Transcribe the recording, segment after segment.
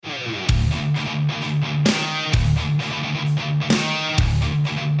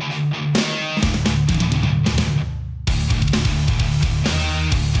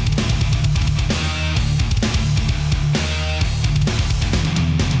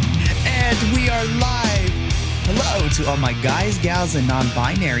We are live. Hello to all my guys, gals, and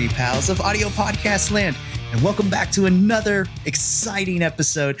non-binary pals of audio podcast land, and welcome back to another exciting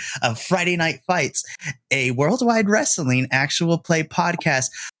episode of Friday Night Fights, a worldwide wrestling actual play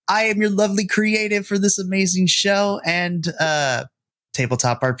podcast. I am your lovely creative for this amazing show and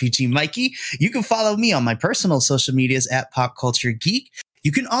tabletop RPG Mikey. You can follow me on my personal social medias at Pop Culture Geek.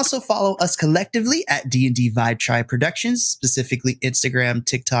 You can also follow us collectively at D&D Vibe Tribe Productions, specifically Instagram,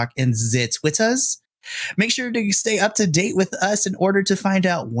 TikTok, and Twitters. Make sure to stay up to date with us in order to find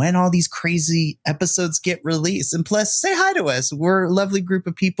out when all these crazy episodes get released. And plus, say hi to us. We're a lovely group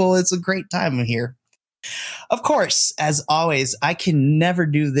of people. It's a great time here. Of course, as always, I can never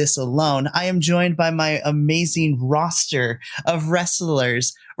do this alone. I am joined by my amazing roster of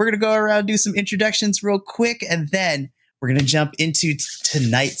wrestlers. We're going to go around and do some introductions real quick, and then we're going to jump into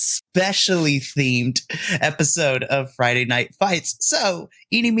tonight's specially themed episode of Friday Night Fights. So,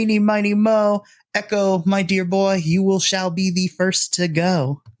 eeny, meeny, miny, mo, Echo, my dear boy, you shall be the first to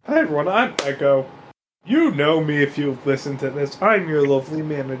go. Hi everyone, I'm Echo. You know me if you've listened to this. I'm your lovely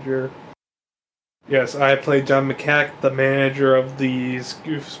manager. Yes, I play John McCack, the manager of these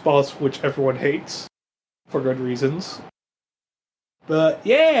goofballs which everyone hates. For good reasons. But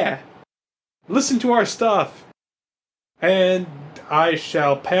yeah! Listen to our stuff! And I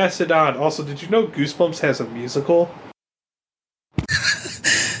shall pass it on. Also, did you know Goosebumps has a musical?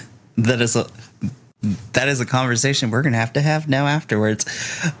 That is a conversation we're going to have now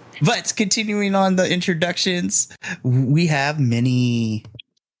afterwards. But continuing on the introductions, we have many.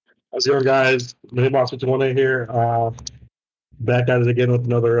 How's it going, guys? Monster21 here. Back at it again with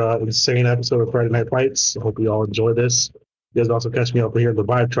another insane episode of Friday Night Fights. I hope you all enjoy this. You guys also catch me up here at the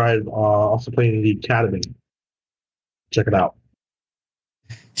Vibe Tribe, also playing in the Academy. Check it out.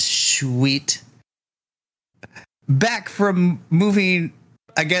 Sweet. Back from moving,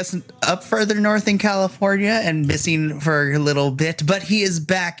 I guess, up further north in California and missing for a little bit, but he is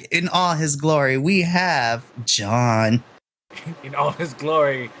back in all his glory. We have John. In all his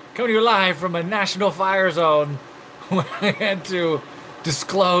glory, coming to you live from a national fire zone where I had to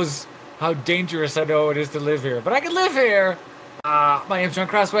disclose how dangerous I know it is to live here. But I can live here! My name's John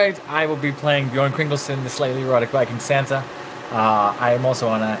Crossway. I will be playing Bjorn Kringleson, the slightly erotic Viking Santa. I am also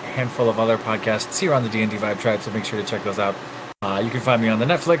on a handful of other podcasts here on the D&D Vibe Tribe, so make sure to check those out. You can find me on the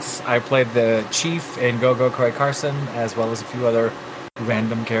Netflix. I played the Chief in Go-Go Corey Carson, as well as a few other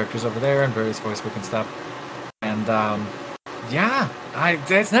random characters over there and various voice book and stuff. And,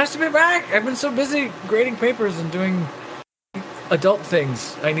 it's nice to be back. I've been so busy grading papers and doing adult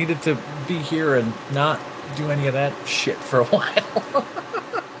things. I needed to be here and not do any of that shit for a while.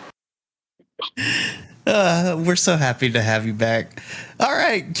 We're so happy to have you back. All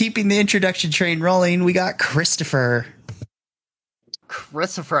right, keeping the introduction train rolling, we got Christopher.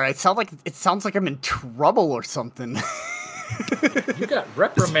 It sounds like I'm in trouble or something. You got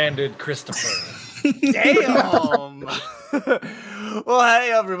reprimanded, Christopher. Damn. Well,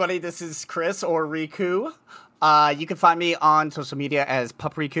 hey everybody, this is Chris or Riku. You can find me on social media as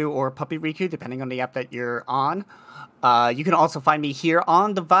Pup Riku or Puppy Riku, depending on the app that you're on. You can also find me here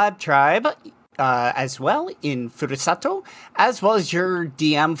on the Vibe Tribe, as well in Furusato, as well as your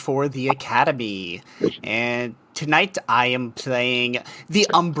DM for the Academy. And tonight I am playing the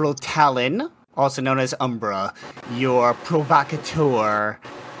Umbral Talon, also known as Umbra, your Provocateur,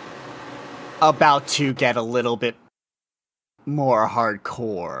 about to get a little bit more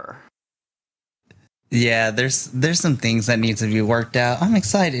hardcore. Yeah, there's some things that need to be worked out. I'm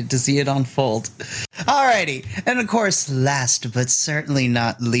excited to see it unfold. Alrighty, and of course, last but certainly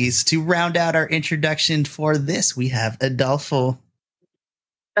not least, to round out our introduction for this, we have Adolfo.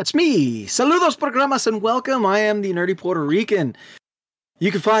 That's me. Saludos, programas, and welcome. I am the Nerdy Puerto Rican.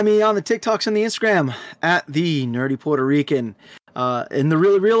 You can find me on the TikToks and the Instagram at the Nerdy Puerto Rican. In the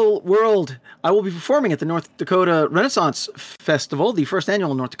really real world, I will be performing at the North Dakota Renaissance Festival, the first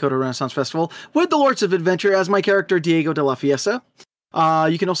annual North Dakota Renaissance Festival, with the Lords of Adventure as my character Diego de la Fiesta.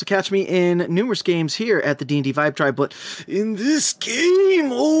 You can also catch me in numerous games here at the D&D Vibe Tribe, but in this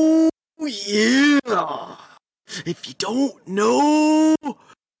game, oh yeah! If you don't know,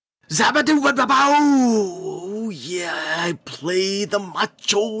 Zabadoo-ba-ba-bow! Yeah, I play the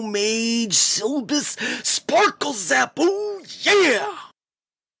Macho Mage Silbus Sparkle Zap! Oh yeah!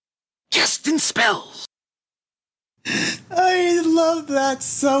 Casting spells! I love that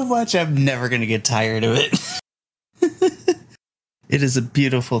so much. I'm never going to get tired of it. It is a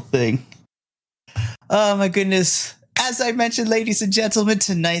beautiful thing. Oh my goodness. As I mentioned, ladies and gentlemen,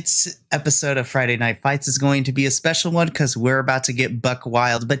 tonight's episode of Friday Night Fights is going to be a special one because we're about to get buck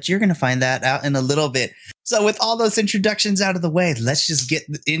wild, but you're going to find that out in a little bit. So with all those introductions out of the way, let's just get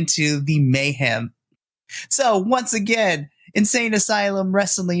into the mayhem. So once again, Insane Asylum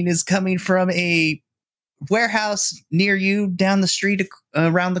Wrestling is coming from a warehouse near you, down the street,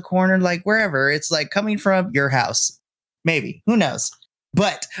 around the corner, like wherever. It's like coming from your house. Maybe. Who knows?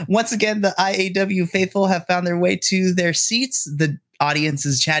 But once again, the IAW faithful have found their way to their seats. The audience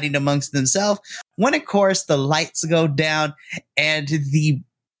is chatting amongst themselves when, of course, the lights go down and the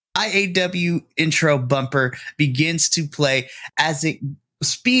IAW intro bumper begins to play as it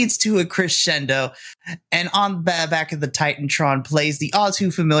speeds to a crescendo. And on the back of the Titantron plays the all too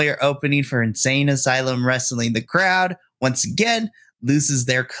familiar opening for Insane Asylum Wrestling. The crowd, once again, loses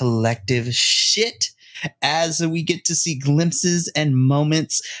their collective shit as we get to see glimpses and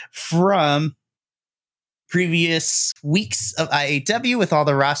moments from previous weeks of IAW with all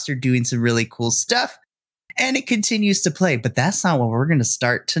the roster doing some really cool stuff. And it continues to play, but that's not what we're going to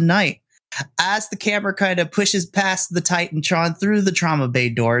start tonight. As the camera kind of pushes past the Titantron through the trauma bay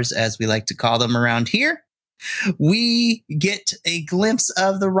doors, as we like to call them around here, we get a glimpse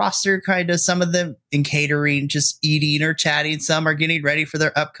of the roster, kind of some of them in catering, just eating or chatting. Some are getting ready for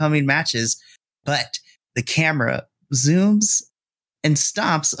their upcoming matches. But the camera zooms and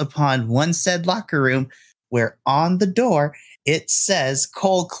stomps upon one said locker room where on the door it says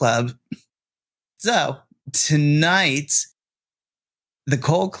Cold Club. So tonight, the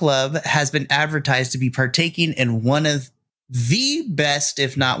Cold Club has been advertised to be partaking in one of the best,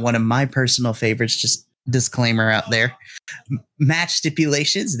 if not one of my personal favorites, just disclaimer out there, match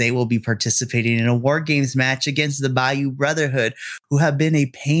stipulations. They will be participating in a WarGames match against the Bayou Brotherhood, who have been a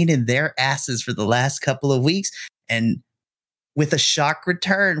pain in their asses for the last couple of weeks. And with a shock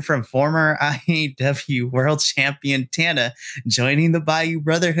return from former IAW World Champion Tana joining the Bayou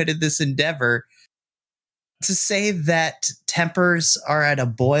Brotherhood in this endeavor, to say that tempers are at a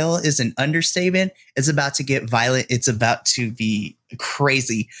boil is an understatement. It's about to get violent. It's about to be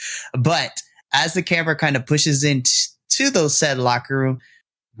crazy. But as the camera kind of pushes into those said locker room,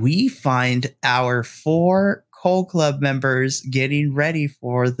 we find our 4 Cold Club members getting ready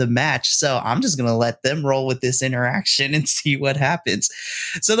for the match. So I'm just going to let them roll with this interaction and see what happens.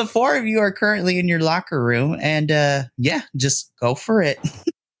 So the 4 of you are currently in your locker room, and yeah, just go for it.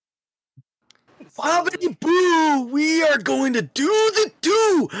 Bobbity boo! We are going to do the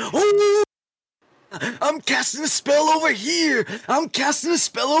do! Oh! I'm casting a spell over here! I'm casting a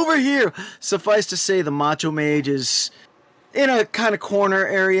spell over here! Suffice to say, the Macho Mage is in a kind of corner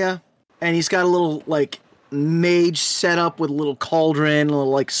area, and he's got a little, like, mage set up with a little cauldron, a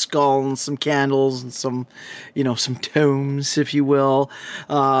little, like, skull and some candles and some, you know, some tomes, if you will.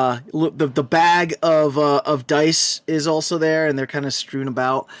 The bag of dice is also there, and they're kind of strewn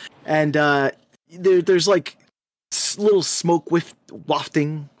about. And, there's like little smoke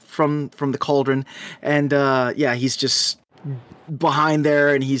wafting from the cauldron, and yeah, he's just behind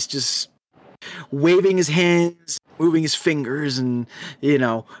there, and he's just waving his hands, moving his fingers, and you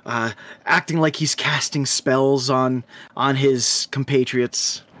know, acting like he's casting spells on his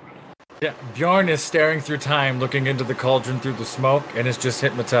compatriots. Yeah, Bjorn is staring through time, looking into the cauldron through the smoke, and is just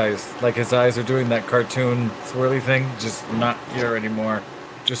hypnotized. Like his eyes are doing that cartoon swirly thing, just not here anymore.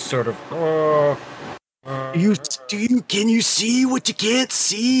 Just sort of. Can you see what you can't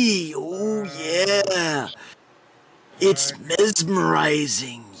see? Oh yeah, it's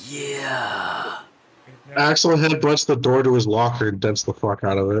mesmerizing. Yeah. Axel headbutts the door to his locker and dents the fuck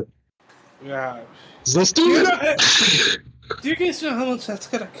out of it. Yeah. Let's do it! Do you guys know how much that's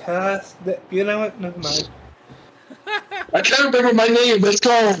gonna cost? You know what? Never mind. I can't remember my name. Let's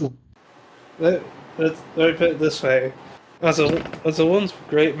go. Let me put it this way. As a once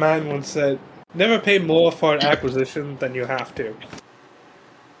great man once said, never pay more for an acquisition than you have to.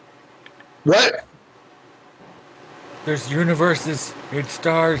 What? There's universes, here's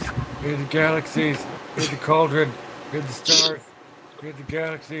stars, here's the galaxies, here's the cauldron, here's the stars, here's the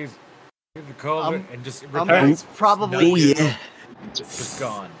galaxies, here's the cauldron, and just Umbra's probably just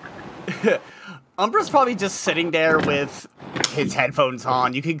gone. Umbra's probably just sitting there with his headphones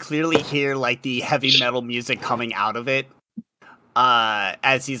on. You can clearly hear like the heavy metal music coming out of it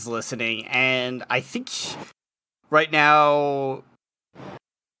as he's listening, and I think right now,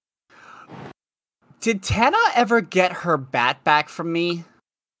 did Tana ever get her bat back from me?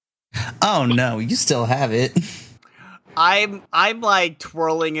 Oh no, you still have it. I'm like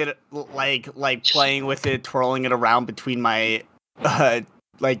twirling it, like playing with it, twirling it around between my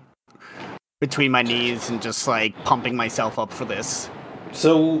between my knees and just like pumping myself up for this.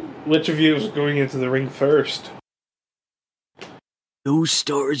 So, which of you is going into the ring first? Those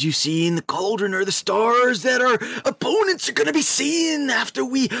stars you see in the cauldron are the stars that our opponents are gonna be seeing after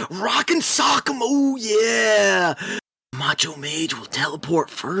we rock and sock them. Oh yeah! Macho Mage will teleport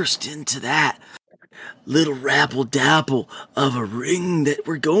first into that little rapple-dapple of a ring that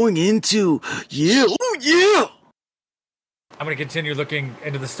we're going into. Yeah, oh yeah! I'm gonna continue looking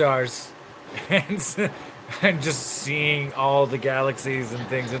into the stars and just seeing all the galaxies and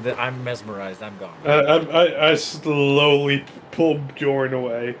things, and I'm mesmerized. I'm gone. I slowly pull Bjorn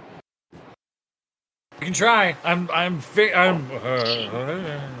away. You can try. I'm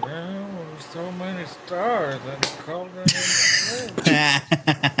so many stars and cauldron.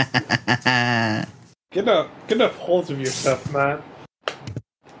 Get enough hold of yourself, man.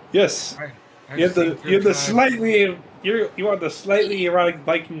 Yes. You are the slightly erotic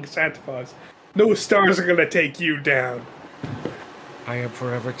Viking Santa Claus. No stars are gonna take you down. I am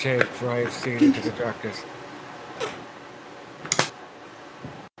forever changed, for I have seen into the darkness.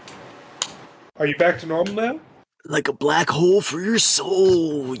 Are you back to normal now? Like a black hole for your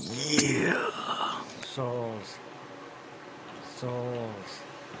soul, yeah. Souls.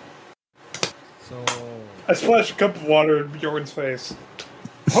 I splashed a cup of water in Bjorn's face.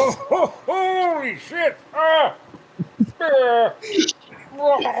 Holy shit!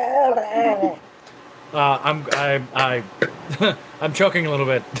 I'm choking a little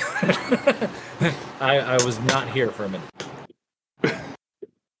bit. I was not here for a minute.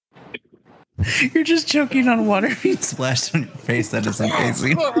 You're just choking on water being splashed on your face. That is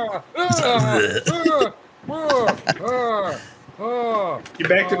amazing. You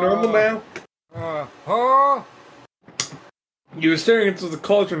back to normal now? You were staring into the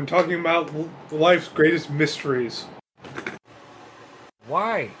cauldron talking about life's greatest mysteries.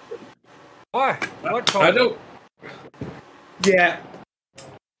 Why? What cauldron? I don't... Yeah.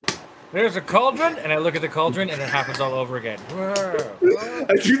 There's a cauldron, and I look at the cauldron, and it happens all over again.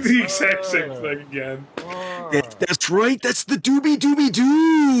 I do the exact same thing again. That's right. That's the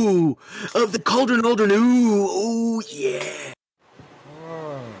dooby-dooby-doo of the cauldron. Oh, yeah.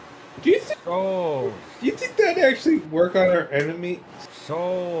 Do you think that'd actually work on our enemy?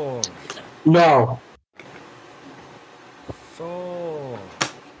 No.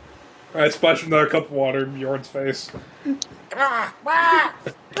 Alright, splash another cup of water in Bjorn's face.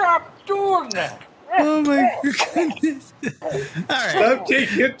 Stop doing that! Oh my goodness. Alright. Stop getting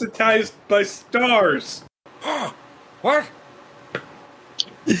hypnotized by stars! What?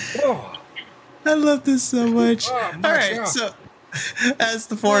 I love this so much. Oh, my Alright, God. so as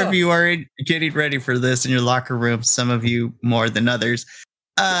the four of you are getting ready for this in your locker room, some of you more than others,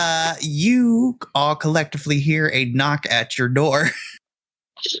 you all collectively hear a knock at your door.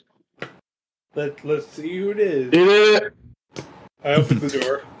 Let's see who it is. Yeah. I opened the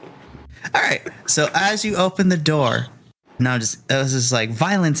door. All right. So as you open the door, no, I was just like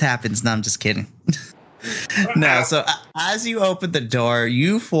violence happens. No, I'm just kidding. No. So as you open the door,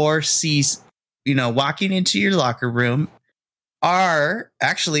 you four see, walking into your locker room are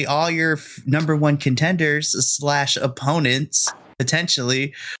actually all your number one contenders / opponents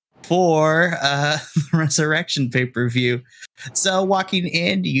potentially for the Resurrection pay-per-view. So walking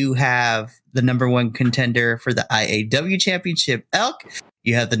in, you have the number one contender for the IAW championship, Elk.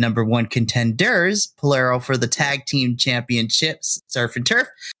 You have the number one contenders, plural, for the tag team championships, Surf and Turf.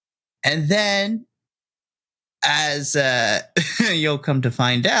 And then, as you'll come to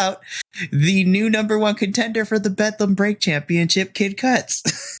find out, the new number one contender for the Bedlam Break Championship, Kid Cuts.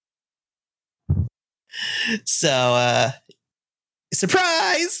 So,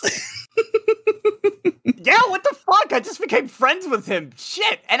 surprise! Yeah, what the fuck? I just became friends with him.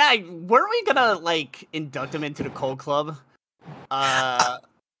 Shit. And weren't we gonna induct him into the Cold Club?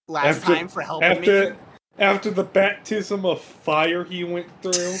 Last time for helping me. After the baptism of fire he went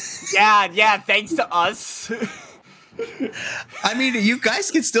through. Yeah, thanks to us. I mean, you guys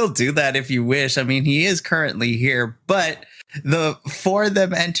can still do that if you wish. I mean, he is currently here, but the four of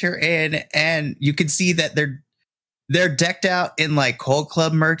them enter in, and you can see that they're decked out in Cold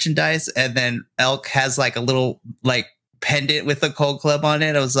Club merchandise, and then Elk has a little pendant with the Cold Club on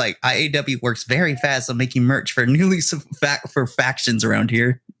it. I was like, IAW works very fast on making merch for for factions around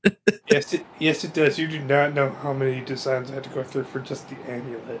here. Yes, it does. You do not know how many designs I had to go through for just the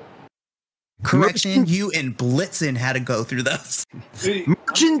amulet. Correction, you and Blitzen had to go through those.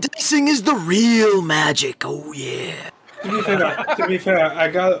 Merchandising is the real magic. Oh yeah. To be fair, I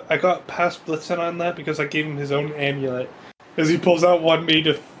got past Blitzen on that because I gave him his own amulet. As he pulls out one made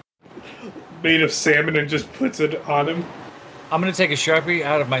of salmon and just puts it on him. I'm gonna take a Sharpie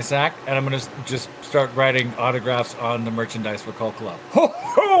out of my sack, and I'm gonna just start writing autographs on the merchandise for Cold Club. Ho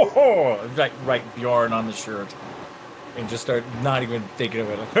ho ho! Write Bjorn on the shirt. and just start not even thinking of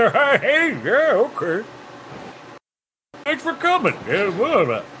it. Like, hey, yeah, okay. Thanks for coming. Yeah, blah,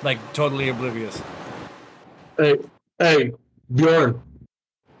 blah. Like totally oblivious. Hey, Bjorn.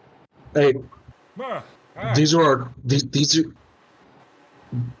 Hey, Ah, these are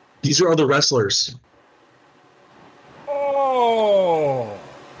other wrestlers. Oh,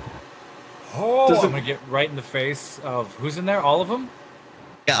 Does it- I'm gonna get right in the face of who's in there. All of them.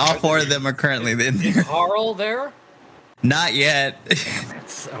 Yeah, all 4 of them are currently in Is there. Harl there? Not yet.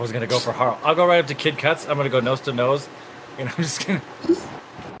 I was gonna go for Harl. I'll go right up to Kid Cuts. I'm gonna go nose to nose, and I'm just gonna.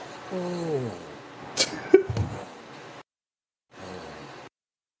 Oh.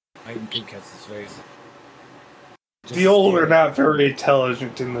 Right in Kid Cuts' face. The old are not very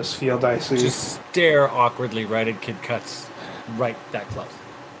intelligent in this field, I see. Just stare awkwardly right at Kid Cuts, right that close.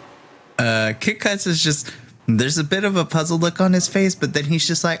 Kid Cuts is just, there's a bit of a puzzled look on his face, but then he's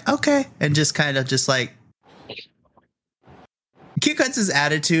just like, okay, and just kind of just like. Kid Cuts'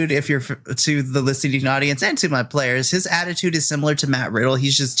 attitude, if you're to the listening audience and to my players, his attitude is similar to Matt Riddle.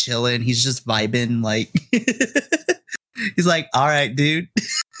 He's just chilling, he's just vibing, like he's like, all right, dude.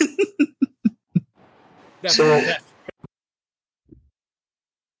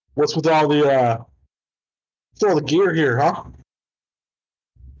 What's with all the gear here, huh?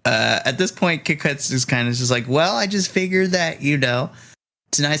 At this point, Kid Cuts is kind of just like, well, I just figured that,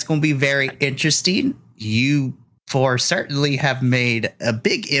 tonight's going to be very interesting. You 4 certainly have made a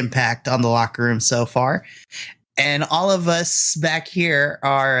big impact on the locker room so far. And all of us back here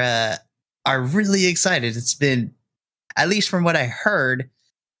are really excited. It's been, at least from what I heard,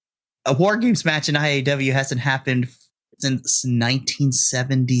 a WarGames match in IAW hasn't happened since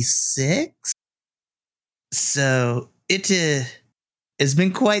 1976. So it has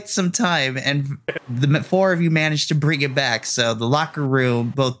been quite some time, and the 4 of you managed to bring it back. So the locker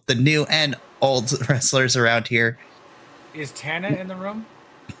room, both the new and old wrestlers around here. Is Tana in the room?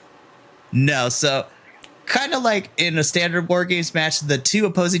 No, so kind of like in a standard WarGames match, the 2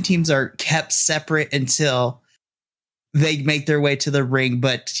 opposing teams are kept separate until they make their way to the ring,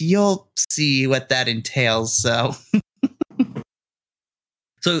 but you'll see what that entails.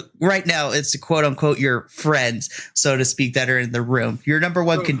 So right now it's quote unquote your friends, so to speak, that are in the room. Your number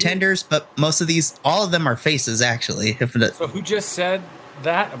 1 contenders, but all of them are faces, actually. So who just said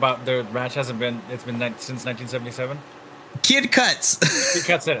that about their match hasn't been, it's been since 1977? Kid Cuts. Kid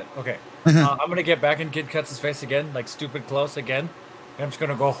Cuts in it. Okay. I'm going to get back in Kid Cuts' face again, like stupid close again. And I'm just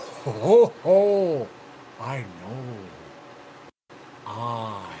going to go, ho, I know.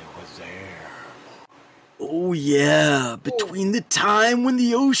 I was there. Oh yeah, between the time when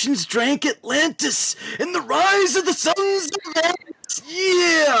the oceans drank Atlantis and the rise of the sons of Atlantis,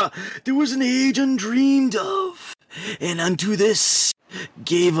 yeah, there was an age undreamed of, and unto this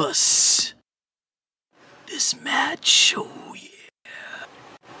gave us this match. Oh yeah.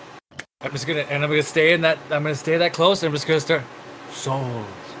 I'm gonna stay in that. I'm gonna stay that close. And I'm just gonna start. Souls.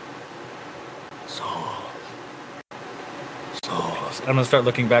 I'm gonna start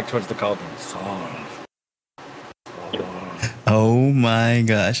looking back towards the cauldron. Souls. Oh my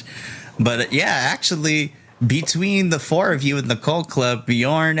gosh. But yeah, actually, between the 4 of you in the Cold Club,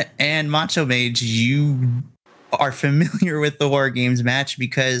 Bjorn and Macho Mage, you are familiar with the WarGames match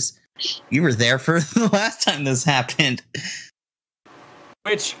because you were there for the last time this happened.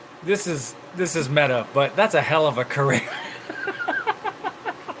 Which this is meta, but that's a hell of a career.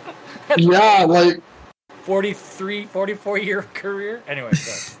 Yeah, like 44-year career. Anyway,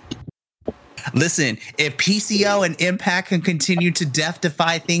 sorry. Listen, if PCO and Impact can continue to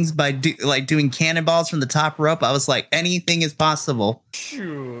defy things by doing cannonballs from the top rope, I was like, anything is possible.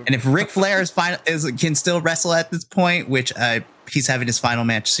 Shoot. And if Ric Flair can still wrestle at this point, which he's having his final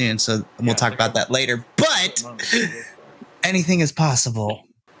match soon, so we'll talk about that later. But anything is possible.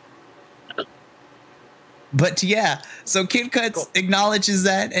 But yeah, so Kid Cuts acknowledges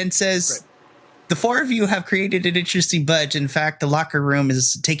that and says, the 4 of you have created an interesting budge. In fact, the locker room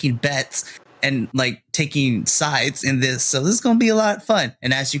is taking bets and like taking sides in this. So this is going to be a lot of fun.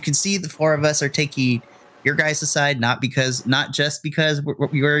 And as you can see, the 4 of us are taking your guys' side, not just because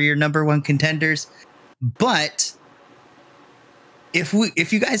we're your number 1 contenders, but if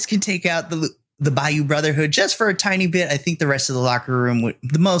you guys can take out the Bayou Brotherhood just for a tiny bit, I think the rest of the locker room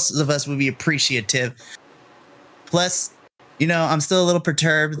most of us would be appreciative. Plus, I'm still a little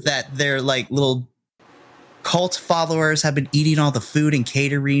perturbed that their like little cult followers have been eating all the food and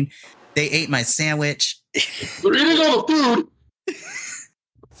catering. They ate my sandwich. They're eating all the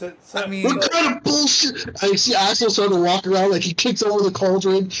food. I mean, What kind of bullshit? I see Axel starting to walk around like he kicks over the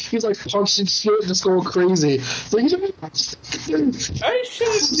cauldron. He's like punching shit and just going crazy. So he's I should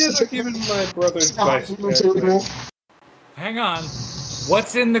have never given my brother's advice. hang on.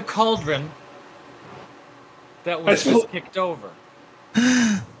 What's in the cauldron that was just kicked over?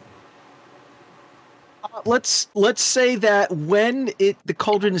 Let's say that when the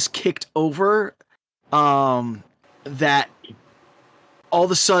cauldron is kicked over, that all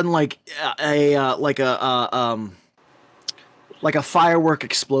of a sudden like a firework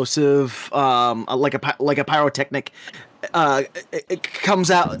explosive, like a pyrotechnic, it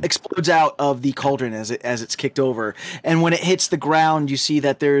explodes out of the cauldron as it's kicked over, and when it hits the ground, you see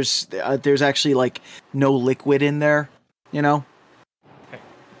that there's actually like no liquid in there, you know. Okay,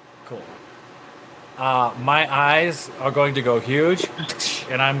 cool. My eyes are going to go huge,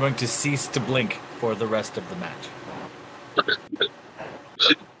 and I'm going to cease to blink for the rest of the match.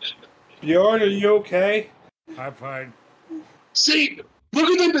 Bjorn, are you okay? I'm fine. See, look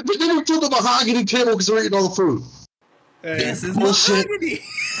at them. They didn't fill the mahogany table because they're eating all the food. This is bullshit. mahogany.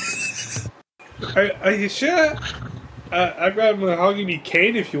 Are you sure? I've got a mahogany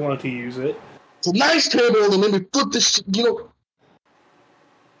cane if you want to use it. It's a nice table, and then we flip this shit, you know.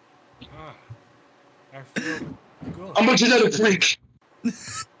 I feel good. I'm a genetic freak.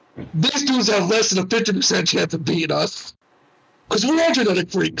 These dudes have less than a 50% chance of beating us. Because we're all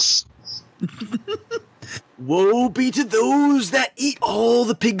genetic freaks. Woe be to those that eat all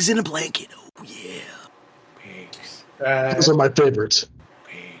the pigs in a blanket. Oh yeah. Pigs. Those are my favorites.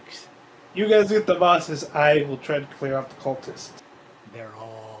 Pigs. You guys get the bosses. I will try to clear out the cultists. They're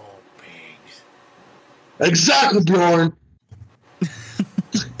all pigs. Exactly, Bjorn.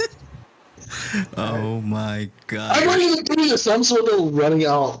 Oh my god. I'm ready to do this. I'm sort of running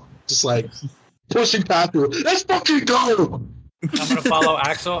out, just like pushing past you. Let's fucking go! I'm gonna follow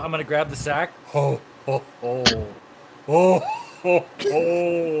Axel. I'm gonna grab the sack. Oh, oh, oh. Oh, oh,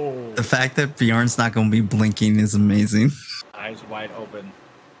 oh. The fact that Bjorn's not going to be blinking is amazing. Eyes wide open.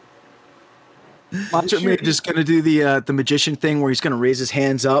 Macho Mage is going to do the magician thing where he's going to raise his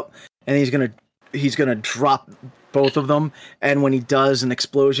hands up and he's going to drop both of them, and when he does, an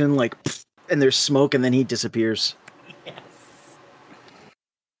explosion like and there's smoke, and then he disappears. Yes.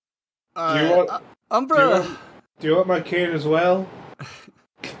 Umbra. Do you want my cane as well?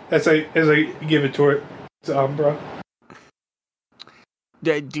 As I give it to Umbra.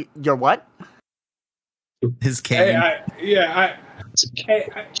 Your what? His cane. I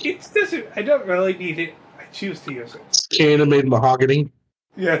don't really need it. I choose to use it. It's cane made mahogany.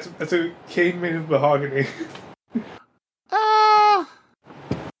 Yeah, it's a cane made of mahogany.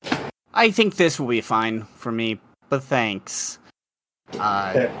 I think this will be fine for me, but thanks.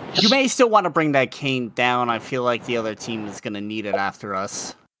 You may still want to bring that cane down. I feel like the other team is going to need it after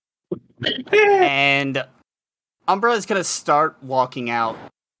us. And Umbra is going to start walking out.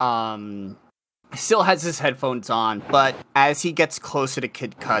 Still has his headphones on, but as he gets closer to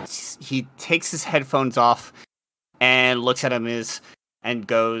Kid Cuts, he takes his headphones off and looks at him and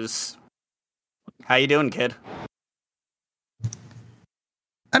goes, "How you doing, kid?"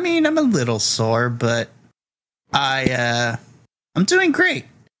 I mean, I'm a little sore, but I'm doing great.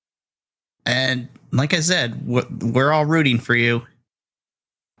 And like I said, we're all rooting for you.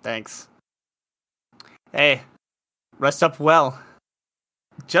 Thanks. Hey, rest up well.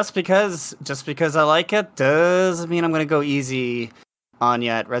 Just because I like it doesn't mean I'm gonna go easy on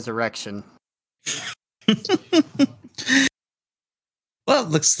you at Resurrection. Well, it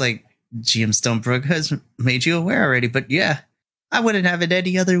looks like GM Stonebrook has made you aware already, but yeah, I wouldn't have it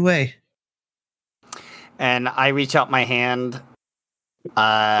any other way. And I reach out my hand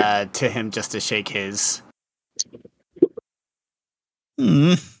to him just to shake his.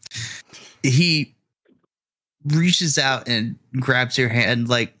 He reaches out and grabs your hand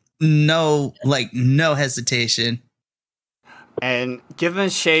like no hesitation. And give him a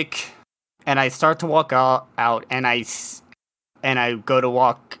shake, and I start to walk out and I go to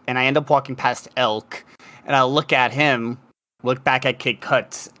walk, and I end up walking past Elk, and I look at him, look back at Kid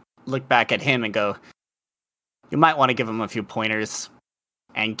Cuts, look back at him and go, "You might want to give him a few pointers,"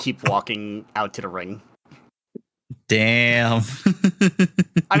 and keep walking out to the ring. Damn.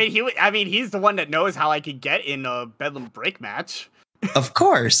 I mean, he's the one that knows how I could get in a Bedlam break match. Of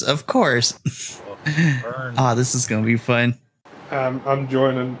course. Oh, this is gonna be fun. I'm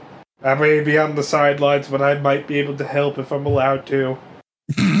joining. I may be on the sidelines, but I might be able to help if I'm allowed to.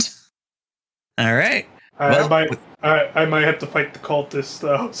 All right. I might have to fight the cultists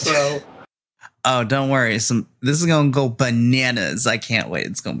though. So. Oh, don't worry. This is gonna go bananas. I can't wait.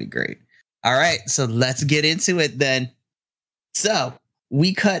 It's gonna be great. All right, so let's get into it then. So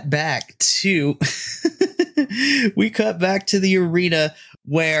we cut back to the arena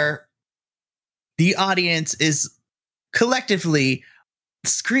where the audience is collectively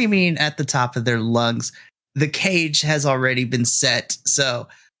screaming at the top of their lungs the cage has already been set. So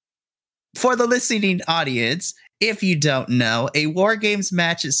for the listening audience, if you don't know, a WarGames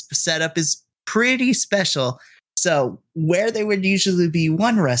match setup is pretty special. So where there would usually be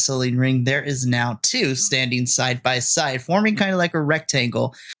one wrestling ring, there is now two standing side by side, forming kind of like a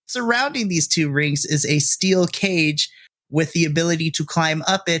rectangle. Surrounding these two rings is a steel cage with the ability to climb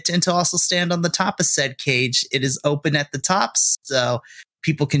up it and to also stand on the top of said cage. It is open at the top, so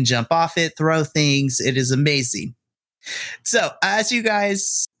people can jump off it, throw things. It is amazing. So as you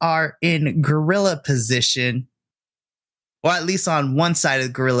guys are in gorilla position, well, at least on one side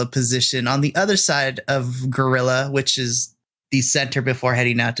of gorilla position, on the other side of gorilla, which is the center before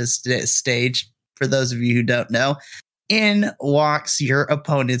heading out to stage, for those of you who don't know, in walks your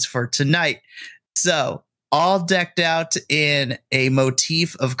opponents for tonight. So all decked out in a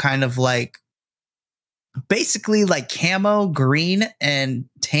motif of kind of like basically like camo, green and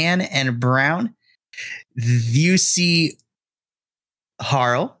tan and brown. You see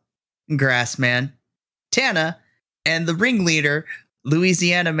Harl, Grassman, Tana, and the ringleader,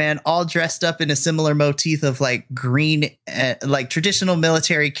 Louisiana Man, all dressed up in a similar motif of like green, like traditional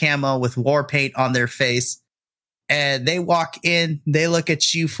military camo with war paint on their face. And they walk in, they look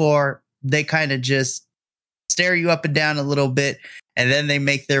at you they kind of just stare you up and down a little bit. And then they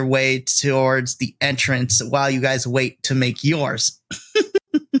make their way towards the entrance while you guys wait to make yours.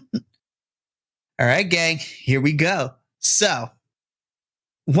 All right, gang, here we go. So,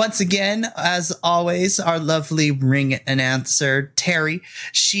 once again, as always, our lovely ring announcer, Terry,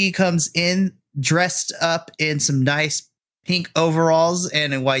 she comes in dressed up in some nice pink overalls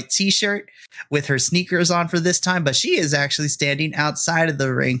and a white t-shirt with her sneakers on for this time, but she is actually standing outside of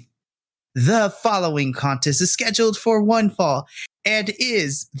the ring. The following contest is scheduled for one fall and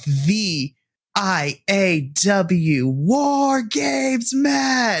is the IAW WarGames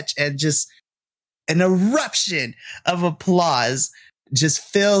match. And just an eruption of applause just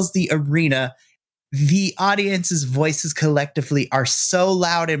fills the arena. The audience's voices collectively are so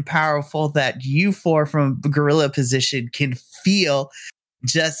loud and powerful that you four from gorilla position can feel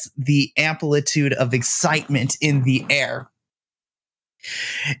just the amplitude of excitement in the air.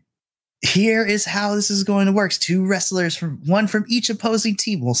 Here is how this is going to work. Two wrestlers, one from each opposing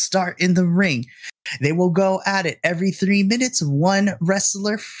team, will start in the ring. They will go at it every 3 minutes. One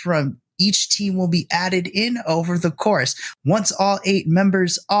wrestler from each team will be added in over the course. Once all 8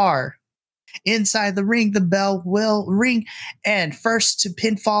 members are inside the ring, the bell will ring, and first to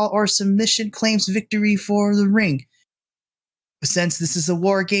pinfall or submission claims victory for the ring. Since this is a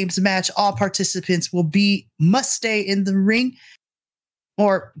WarGames match, all participants must stay in the ring,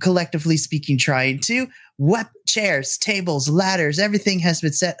 or collectively speaking, trying to. Chairs, tables, ladders, everything has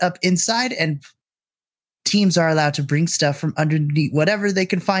been set up inside, and teams are allowed to bring stuff from underneath, whatever they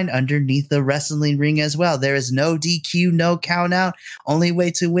can find underneath the wrestling ring as well. There is no DQ, no count out. Only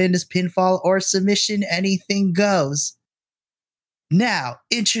way to win is pinfall or submission. Anything goes. Now,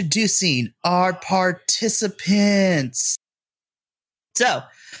 introducing our participants. So,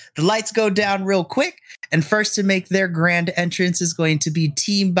 the lights go down real quick, and first to make their grand entrance is going to be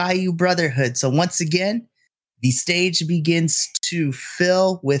Team Bayou Brotherhood. So once again, the stage begins to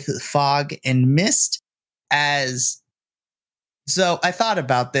fill with fog and mist. So I thought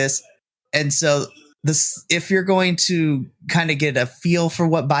about this, and so if you're going to kind of get a feel for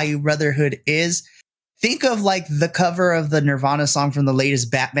what Bayou Brotherhood is, think of like the cover of the Nirvana song from the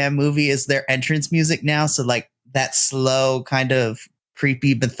latest Batman movie is their entrance music now. So like that slow kind of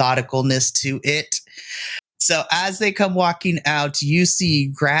creepy methodicalness to it. So as they come walking out, you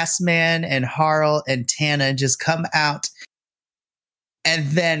see Grassman and Harl and Tana just come out. And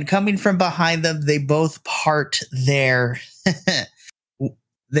then coming from behind them, they both part their...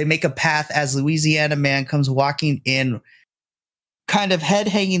 they make a path as Louisiana Man comes walking in, kind of head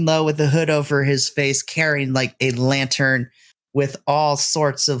hanging low with the hood over his face, carrying like a lantern with all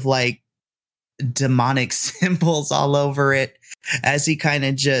sorts of like demonic symbols all over it. As he kind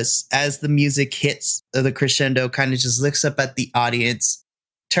of just, as the music hits the crescendo, kind of just looks up at the audience,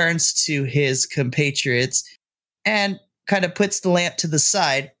 turns to his compatriots, and kind of puts the lamp to the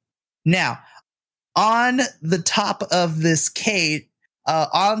side. Now, on the top of this cage,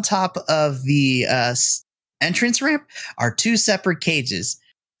 on top of the entrance ramp, are 2 separate cages.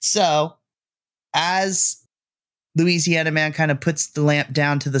 So, as Louisiana Man kind of puts the lamp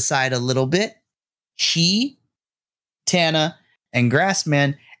down to the side a little bit, he, Tana, and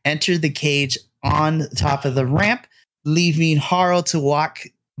Grassman enter the cage on top of the ramp, leaving Harl to walk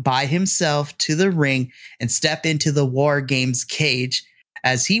by himself to the ring and step into the WarGames cage,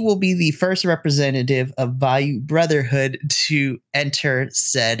 as he will be the first representative of Bayou Brotherhood to enter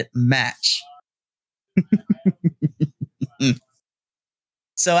said match.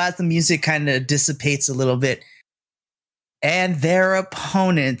 So as the music kind of dissipates a little bit, and their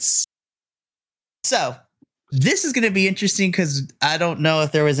opponents. So this is going to be interesting because I don't know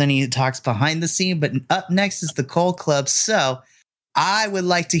if there was any talks behind the scene, but up next is the Cold Club. So I would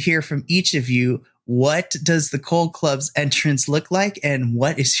like to hear from each of you. What does the Cold Club's entrance look like, and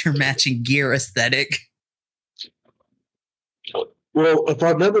what is your matching gear aesthetic? Well, if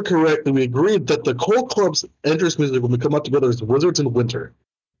I remember correctly, we agreed that the Cold Club's entrance music when we come up together is Wizards in Winter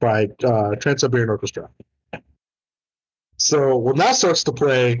by Trans-Siberian Orchestra. So when that starts to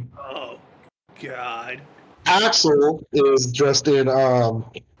play, Oh, God. Axel is dressed in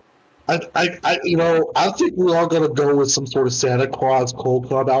I think we're all gonna go with some sort of Santa Claus Cold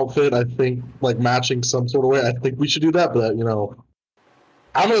Club outfit. I think like matching some sort of way. I think we should do that, but I'm gonna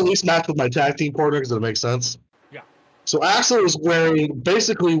at least match with my tag team partner because it makes sense. Yeah. So Axel is wearing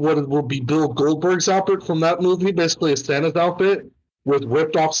basically what will be Bill Goldberg's outfit from that movie, basically a Santa's outfit with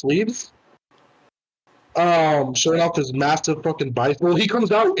ripped off sleeves. Showing off his massive fucking bicep. Well, he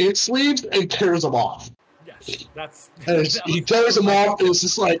comes out in sleeves and tears them off. Yes, He tears them off. And it's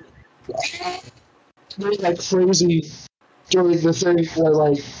just like crazy during the thing where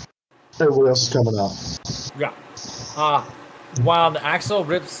like everybody else is coming out. Yeah. While Axel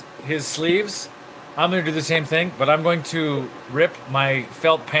rips his sleeves, I'm going to do the same thing, but I'm going to rip my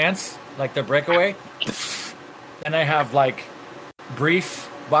felt pants like they're breakaway. And I have like brief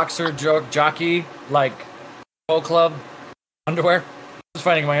boxer jockey like Cold Club underwear. I'm just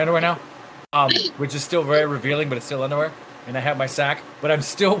finding my underwear now, which is still very revealing, but it's still underwear. And I have my sack, but I'm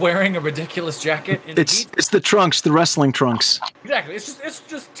still wearing a ridiculous jacket. It's the trunks, the wrestling trunks. Exactly. It's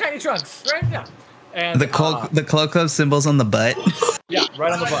just tiny trunks, right? Yeah. And The Cold Club symbols on the butt. Yeah,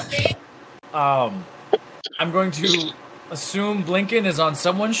 right on the butt. I'm going to assume Blinken is on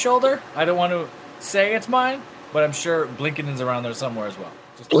someone's shoulder. I don't want to say it's mine, but I'm sure Blinken is around there somewhere as well.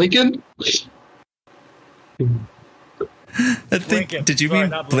 Blinken? I think. Blinken. Did you Sorry, mean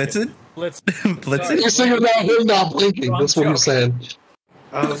not Blitzen? Blitzen. You're saying about him not blinking. That's what you're saying.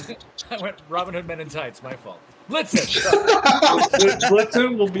 I went Robin Hood Men in Tights. My fault. Blitzen.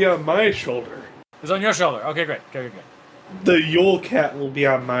 Blitzen will be on my shoulder. It's on your shoulder. Okay, great. Okay. The Yule Cat will be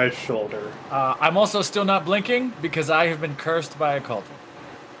on my shoulder. I'm also still not blinking because I have been cursed by a cauldron.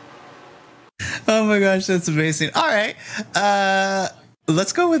 Oh my gosh, that's amazing. All right.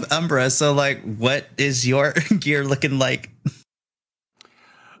 Let's go with Umbra. So, like, what is your gear looking like?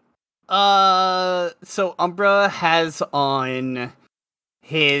 So Umbra has on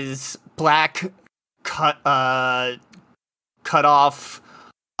his black cut off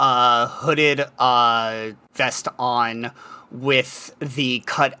hooded vest on with the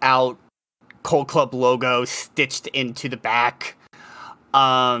cut out Cold Club logo stitched into the back.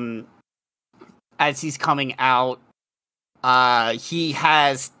 As he's coming out, he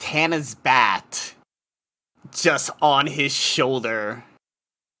has Tana's bat just on his shoulder.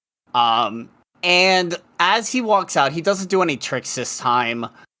 And as he walks out, he doesn't do any tricks this time.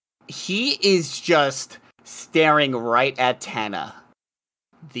 He is just staring right at Tana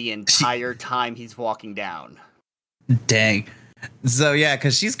the entire time he's walking down. Dang. So yeah,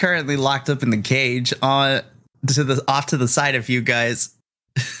 because she's currently locked up in the cage off to the side of you guys.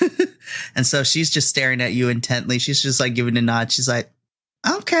 And so she's just staring at you intently. She's just like giving a nod. She's like,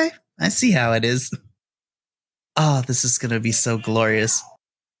 okay, I see how it is. Oh, this is going to be so glorious.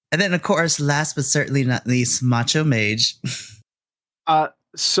 And then, of course, last but certainly not least, Macho Mage.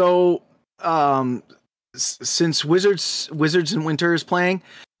 Since Wizards in Winter is playing,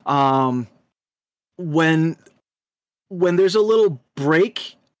 when there's a little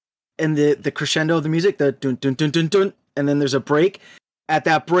break in the crescendo of the music, the dun dun dun dun dun, and then there's a break. At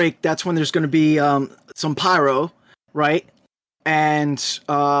that break, that's when there's going to be some pyro, right? And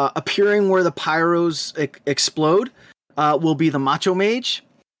appearing where the pyros explode will be the Macho Mage.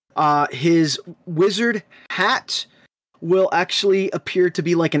 His wizard hat will actually appear to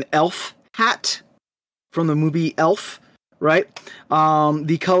be like an elf hat from the movie Elf, right?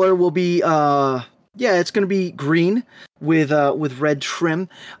 The color will be it's going to be green with red trim.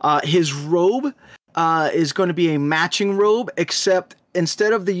 His robe is going to be a matching robe, except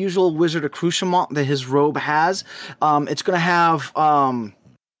instead of the usual wizard accoutrement that his robe has, it's going to have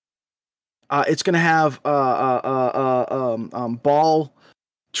ball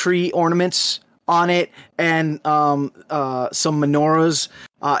tree ornaments on it, and some menorahs,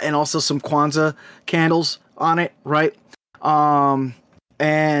 and also some Kwanzaa candles on it, right?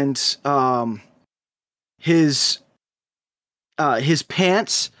 His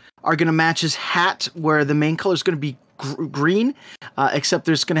pants are going to match his hat, where the main color is going to be green, except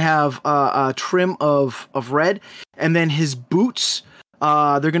there's going to have a trim of red, and then his boots,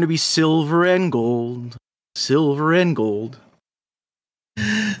 they're going to be silver and gold. Silver and gold.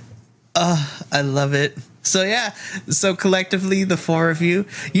 I love it. So yeah, so collectively the four of you,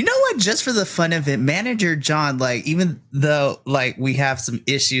 you know what, just for the fun of it, Manager John, like, even though like we have some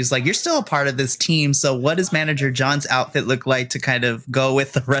issues, like, you're still a part of this team, so what does Manager John's outfit look like to kind of go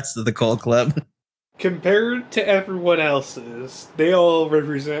with the rest of the Cold Club? Compared to everyone else's, they all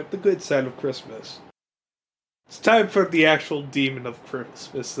represent the good side of Christmas. It's time for the actual demon of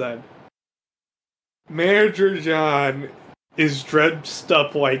Christmas then. Manager John is dressed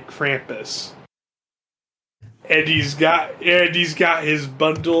up like Krampus. And he's got his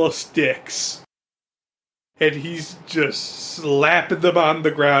bundle of sticks. And he's just slapping them on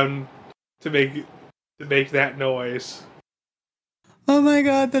the ground to make that noise. Oh my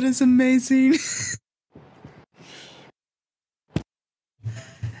god, that is amazing.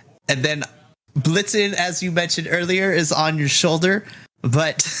 And then Blitzen, as you mentioned earlier, is on your shoulder,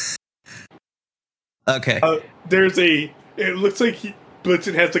 but okay. It looks like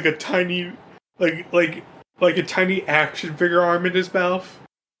Blitzen has like a tiny, like a tiny action figure arm in his mouth.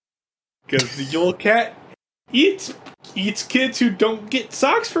 Because the Yule Cat eats kids who don't get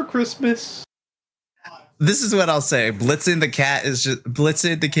socks for Christmas. This is what I'll say. Blitzen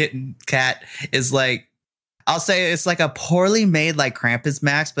the kitten cat is like, I'll say it's like a poorly made like Krampus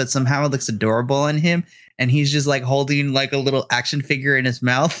Max, but somehow it looks adorable on him, and he's just like holding like a little action figure in his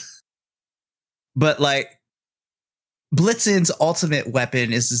mouth. But like, Blitzen's ultimate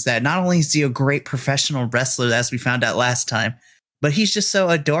weapon is that not only is he a great professional wrestler, as we found out last time, but he's just so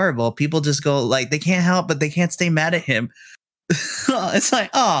adorable. People just go like, they can't help, but they can't stay mad at him. It's like,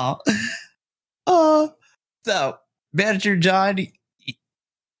 oh. So, Manager John,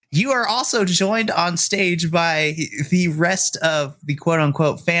 you are also joined on stage by the rest of the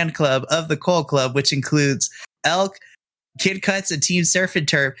quote-unquote fan club of the Cold Club, which includes Elk, Kid Cuts, and Team Surf and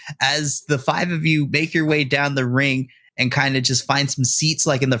Turf, as the five of you make your way down the ring and kind of just find some seats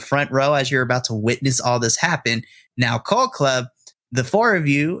like in the front row as you're about to witness all this happen. Now, Cold Club, the four of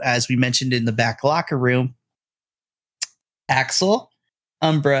you, as we mentioned in the back locker room, Axel,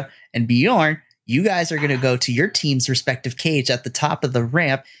 Umbra, and Bjorn, you guys are going to go to your team's respective cage at the top of the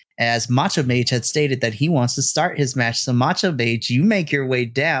ramp, as Macho Mage had stated that he wants to start his match. So Macho Mage, you make your way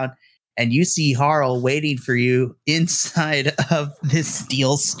down, and you see Harl waiting for you inside of this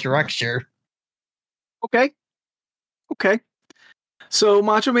steel structure. Okay. So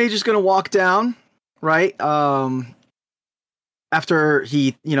Macho Mage is going to walk down, right? After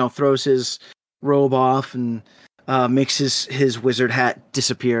he, throws his robe off and makes his wizard hat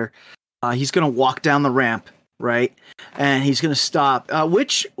disappear. He's going to walk down the ramp, right? And he's going to stop.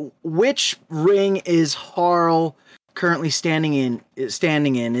 Which ring is Harl currently standing in?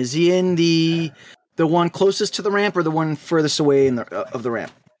 Is he in the one closest to the ramp or the one furthest away of the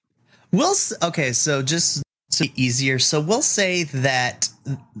ramp? So just to be easier, so we'll say that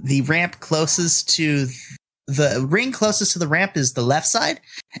the ring closest to the ramp is the left side,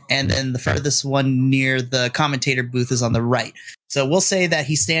 and then the furthest one near the commentator booth is on the right. So we'll say that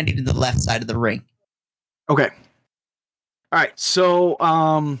he's standing in the left side of the ring. Okay. All right. So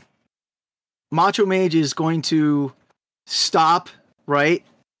Macho Mage is going to stop right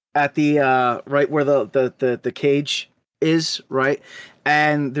at the right where the cage is, right?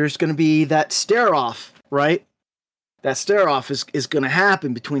 And there's going to be that stare off, right? That stare off is going to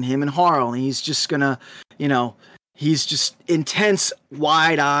happen between him and Harl, and he's just going to, he's just intense,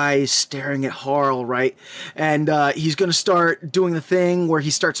 wide eyes staring at Harl, right? And he's going to start doing the thing where he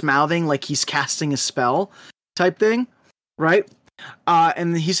starts mouthing like he's casting a spell type thing, right?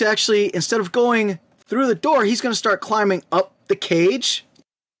 And he's actually, instead of going through the door, he's going to start climbing up the cage,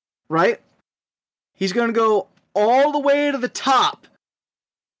 right? He's going to go all the way to the top,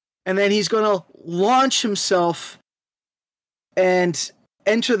 and then he's going to launch himself and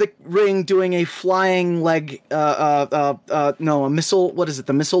enter the ring doing a flying leg, a missile. What is it?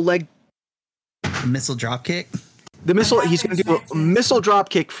 The missile leg? Missile drop kick? He's going to do a missile drop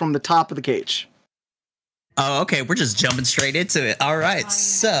kick from the top of the cage. Oh, okay. We're just jumping straight into it. All right.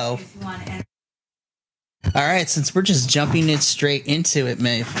 Since we're just jumping it straight into it,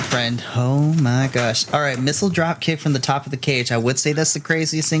 my friend. Oh my gosh. All right. Missile drop kick from the top of the cage. I would say that's the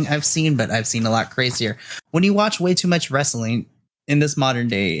craziest thing I've seen, but I've seen a lot crazier. When you watch way too much wrestling in this modern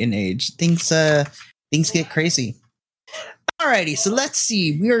day and age, things get crazy. Alrighty, so let's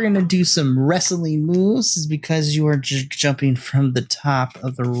see. We are going to do some wrestling moves. This is because you are jumping from the top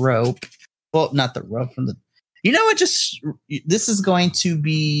of the rope. Well, not the rope, from the... You know what? This is going to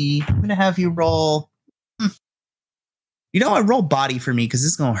be... I'm going to have you roll... You know what? Roll body for me because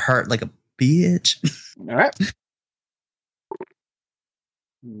it's gonna hurt like a bitch. All right.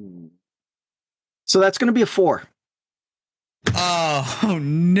 So that's going to be a 4. Oh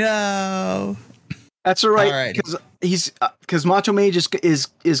no! That's all right Alright. because Macho Mage is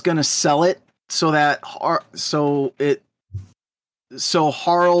going to sell it so that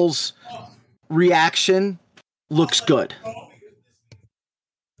Harl's reaction looks good.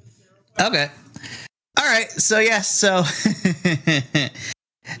 Okay. All right. So yeah. So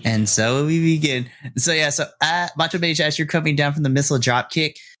and so we begin. So yeah. So Macho Mage, as you're coming down from the missile drop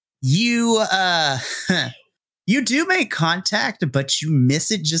kick, you you do make contact, but you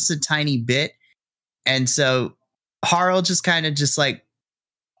miss it just a tiny bit, and so Harl just kind of just like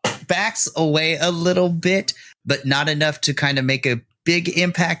backs away a little bit, but not enough to kind of make a big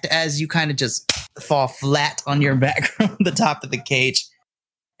impact as you kind of just fall flat on your back from the top of the cage.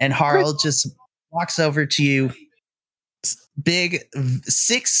 And Harl just walks over to you, big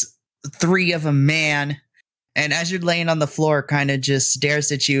 6'3" of a man. And as you're laying on the floor, kind of just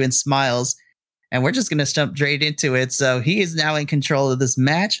stares at you and smiles. And we're just going to jump straight into it. So he is now in control of this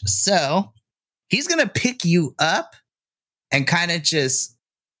match. So he's going to pick you up and kind of just,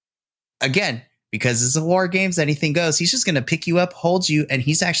 again, because it's a war games, anything goes. He's just going to pick you up, hold you, and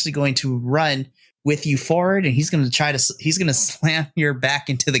he's actually going to run with you forward. And he's going to slam your back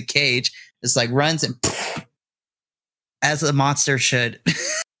into the cage. Just like runs and as a monster should.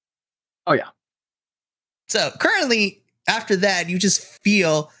 Oh, yeah. So currently, after that, you just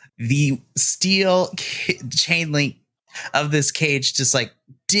feel the steel chain link of this cage just like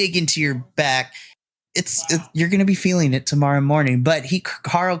dig into your back. You're going to be feeling it tomorrow morning, but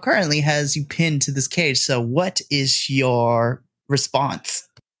Carl currently has you pinned to this cage. So what is your response?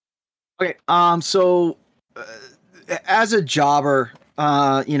 Okay. So as a jobber,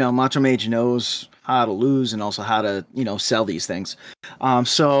 Macho Mage knows how to lose and also how to, sell these things.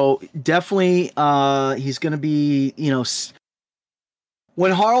 So definitely, he's going to be,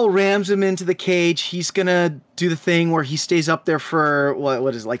 when Harl rams him into the cage, he's going to do the thing where he stays up there for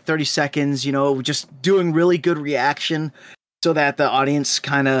what is it, like 30 seconds, just doing really good reaction so that the audience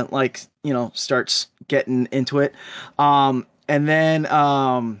kind of like, starts getting into it. And then,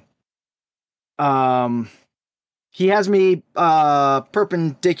 he has me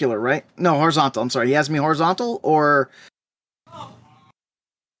perpendicular, right? No, horizontal. I'm sorry. He has me horizontal or...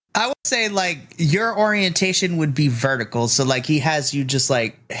 I would say like your orientation would be vertical. So like he has you just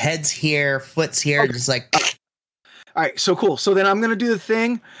like heads here, foots here, okay. Just like... All right, so cool. So then I'm going to do the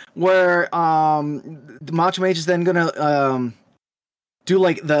thing where the Macho Mage is then going to do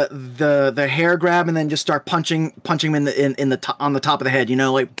like the hair grab and then just start punching him on the top of the head,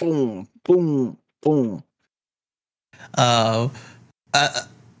 like boom, boom, boom. Oh,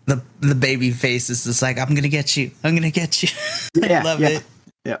 the baby face is just like, I'm gonna get you. I'm gonna get you. I love it.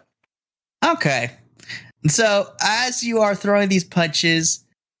 Yeah. Okay. So as you are throwing these punches,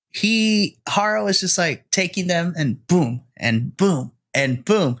 Haro is just like taking them and boom and boom and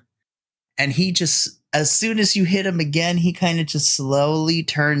boom. And he just, as soon as you hit him again, he kind of just slowly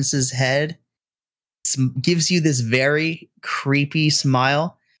turns his head, gives you this very creepy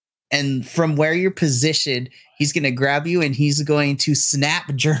smile. And from where you're positioned, he's going to grab you and he's going to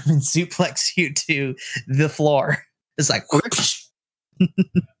snap German suplex you to the floor. It's like, whoosh.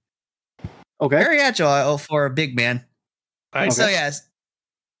 Okay. Very agile for a big man. Okay. So yes,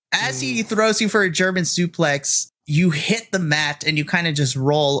 as he throws you for a German suplex, you hit the mat and you kind of just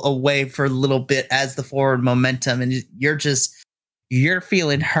roll away for a little bit as the forward momentum, and you're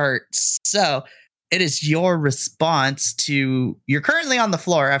feeling hurt. So it is your response to, you're currently on the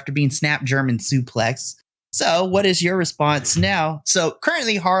floor after being snapped German suplex. So what is your response now? So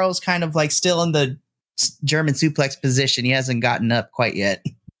currently Harl's kind of like still in the German suplex position. He hasn't gotten up quite yet.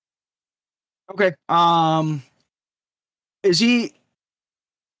 Okay. Are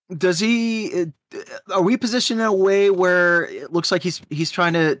we positioned in a way where it looks like he's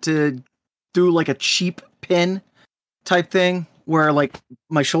trying to do like a cheap pin type thing where like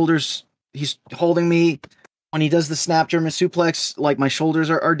my shoulders, he's holding me when he does the snap German suplex, like my shoulders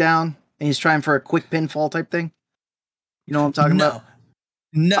are down and he's trying for a quick pinfall type thing? You know what I'm talking about?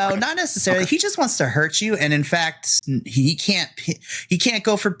 No, Okay. not necessarily. Okay. He just wants to hurt you, and in fact, he can't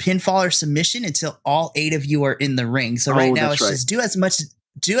go for pinfall or submission until all 8 of you are in the ring. So right now, it's just do as much.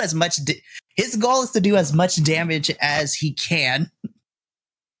 His goal is to do as much damage as he can.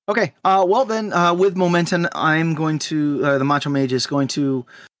 Okay. Well then, with momentum, I'm going to the Macho Mage is going to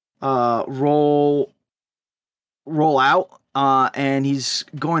roll out, and he's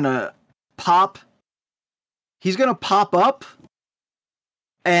going to pop. He's going to pop up.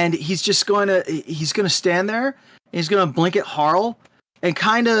 And he's going to stand there, He's gonna blink at Harl and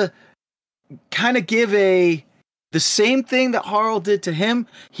kind of give the same thing that Harl did to him.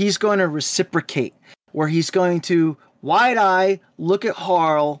 He's going to reciprocate, where he's going to wide eye look at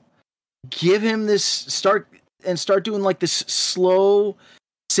Harl, give him this start doing like this slow,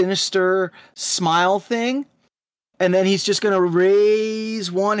 sinister smile thing, and then he's just going to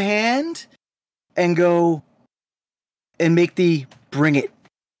raise one hand and go and make the bring it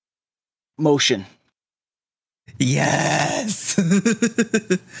motion. Yes.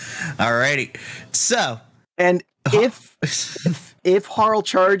 Alrighty. So, and if Harl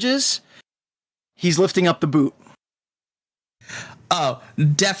charges, he's lifting up the boot. Oh,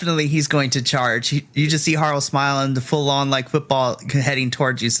 definitely he's going to charge. You just see Harl smile and the full on like football heading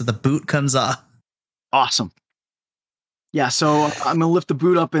towards you, so the boot comes off. Awesome. Yeah, so I'm gonna lift the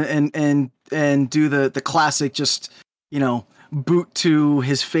boot up and do the classic, just boot to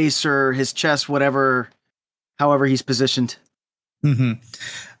his face or his chest, however he's positioned. Mm-hmm.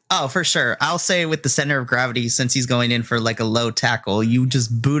 Oh, for sure. I'll say with the center of gravity, since he's going in for like a low tackle, you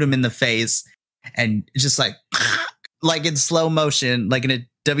just boot him in the face and just like in slow motion, like in a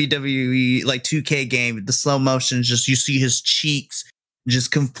WWE like 2K game, the slow motion is just you see his cheeks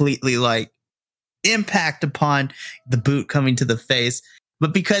just completely like impact upon the boot coming to the face.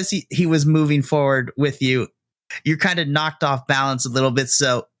 But because he was moving forward with you, you're kind of knocked off balance a little bit.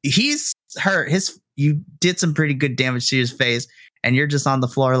 So he's hurt. You did some pretty good damage to his face, and you're just on the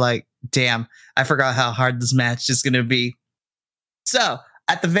floor like, damn, I forgot how hard this match is going to be. So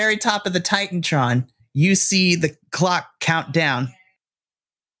at the very top of the Titantron, you see the clock count down.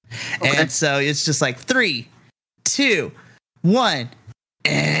 Okay. And so it's just like 3, 2, 1.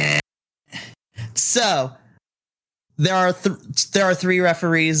 So there are 3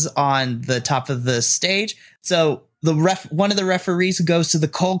 referees on the top of the stage. So one of the referees goes to the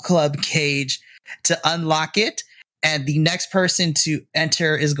Cold Club cage to unlock it, and the next person to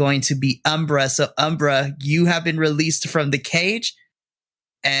enter is going to be Umbra. So Umbra, you have been released from the cage,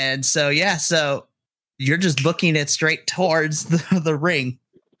 and so you're just booking it straight towards the ring.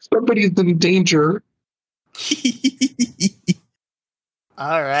 Somebody's in danger.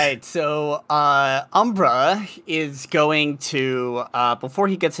 All right, so Umbra is going to before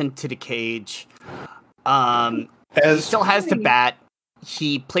he gets into the cage, he still has the bat.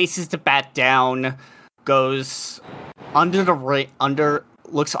 He places the bat down, goes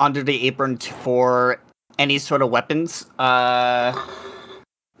looks under the apron for any sort of weapons.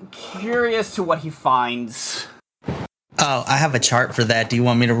 Curious to what he finds. Oh, I have a chart for that. Do you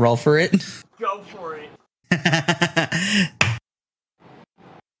want me to roll for it? Go for it.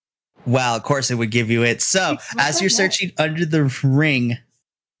 Wow, of course it would give you it. So, as you're searching under the ring,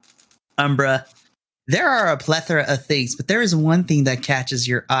 Umbra, there are a plethora of things, but there is one thing that catches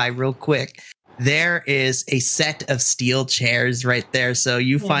your eye real quick. There is a set of steel chairs right there, so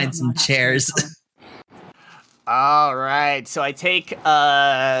you find some chairs. All right, so I take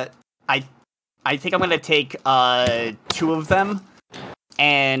I think I'm gonna take 2 of them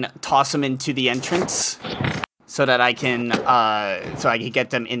and toss them into the entrance so that I can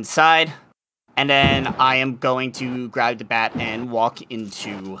get them inside, and then I am going to grab the bat and walk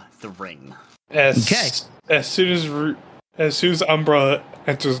into the ring. As soon as Umbra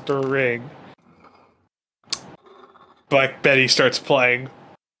enters the ring, Black Betty starts playing.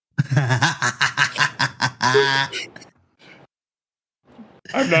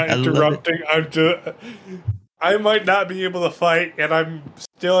 I'm not interrupting. I might not be able to fight, and I'm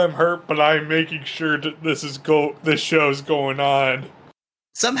hurt, but I'm making sure that this show's going on.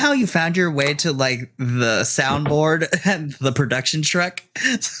 Somehow you found your way to like the soundboard and the production truck.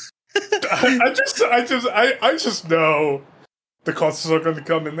 I just know the costs are going to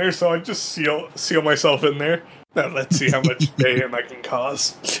come in there, so I just seal myself in there. Now let's see how much mayhem I can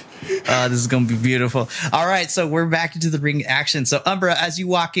cause. This is going to be beautiful. All right, so we're back into the ring action. So Umbra, as you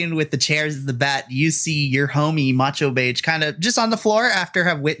walk in with the chairs and the bat, you see your homie Macho Mage kind of just on the floor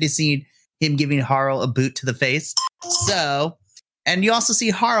after witnessing him giving Harl a boot to the face. So, and you also see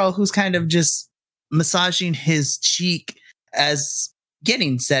Harl, who's kind of just massaging his cheek as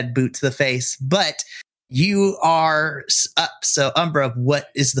getting said boot to the face. But you are up. So Umbra, what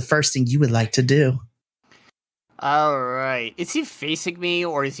is the first thing you would like to do? All right. Is he facing me,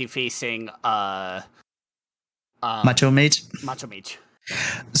 or is he facing Macho Mage? Macho Mage.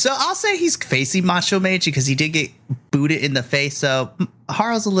 So I'll say he's facing Macho Mage because he did get booted in the face. So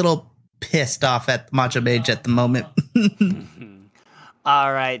Harl's a little pissed off at Macho Mage at the moment.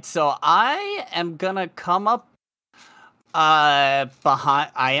 All right. So I am gonna come up behind.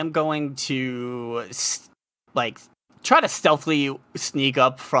 I am going to try to stealthily sneak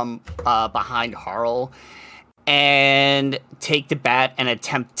up from behind Harl and take the bat and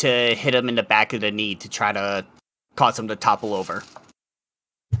attempt to hit him in the back of the knee to try to cause him to topple over.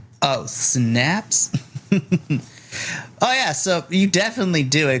 Oh, snaps. Oh yeah, so you definitely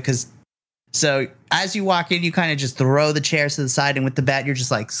do it so as you walk in, you kind of just throw the chairs to the side, and with the bat, you're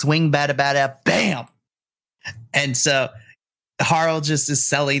just like swing bat, bam. And so Harl just is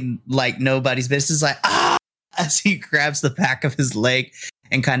selling like nobody's business, like as he grabs the back of his leg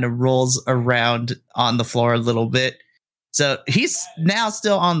and kind of rolls around on the floor a little bit. So he's now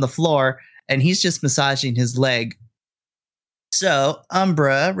still on the floor, and he's just massaging his leg. So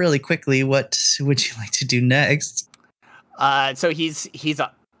Umbra, really quickly, what would you like to do next? So he's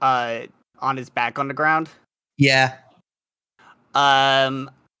on his back on the ground. Yeah. I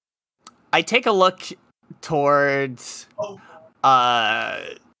take a look towards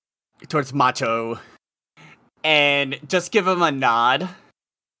Macho and just give him a nod.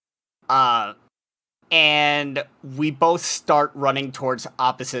 And we both start running towards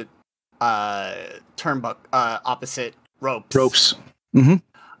opposite opposite ropes. Mm-hmm.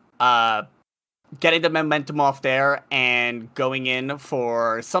 Getting the momentum off there and going in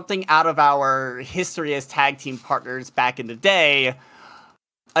for something out of our history as tag team partners back in the day,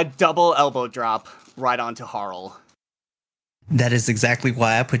 a double elbow drop right onto Harl. That is exactly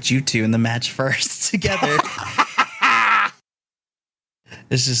why I put you two in the match first together.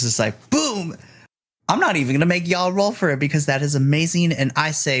 It's just like, boom! I'm not even going to make y'all roll for it because that is amazing. And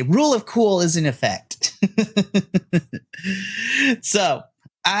I say rule of cool is in effect. So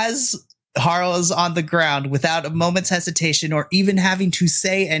as Harl is on the ground without a moment's hesitation or even having to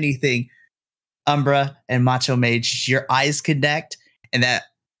say anything, Umbra and Macho Mage, your eyes connect and that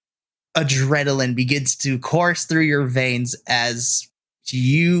adrenaline begins to course through your veins as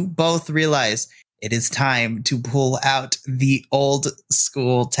you both realize it is time to pull out the old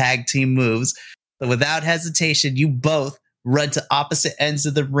school tag team moves. So without hesitation, you both run to opposite ends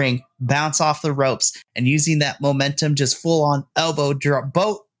of the ring, bounce off the ropes, and using that momentum, just full on elbow drop.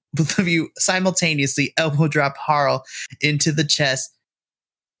 Both of you simultaneously elbow drop Harl into the chest,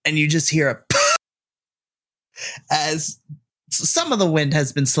 and you just hear a as some of the wind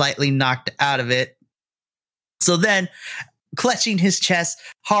has been slightly knocked out of it. So then, clutching his chest,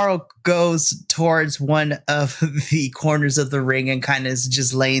 Harl goes towards one of the corners of the ring and kind of is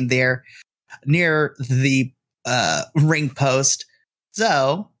just laying there near the ring post.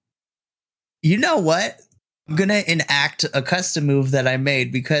 So, you know what? I'm going to enact a custom move that I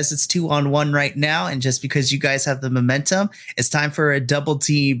made because it's 2-on-1 right now. And just because you guys have the momentum, it's time for a double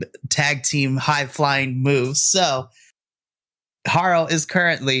team, tag team, high flying move. So Harl is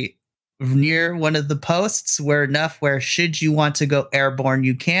currently near one of the posts where should you want to go airborne,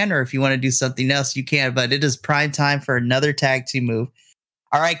 you can, or if you want to do something else, you can, but it is prime time for another tag team move.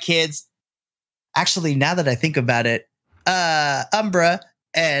 All right, kids. Actually, now that I think about it, Umbra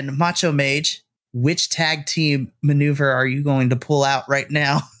and Macho Mage, which tag team maneuver are you going to pull out right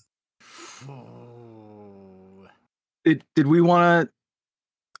now? Did we want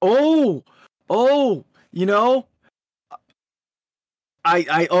to? You know,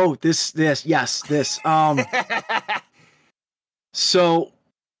 this. So,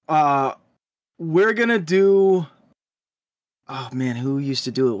 we're gonna do. Oh man, who used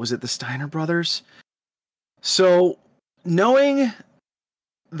to do it? Was it the Steiner brothers? So, knowing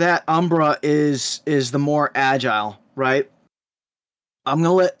that Umbra is the more agile, right? I'm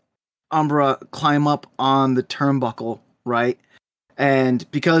gonna let Umbra climb up on the turnbuckle, right? And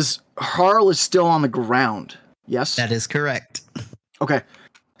because Harl is still on the ground, yes? That is correct. Okay.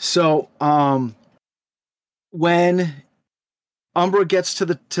 So, when Umbra gets to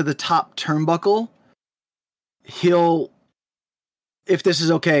the top turnbuckle, he'll, if this is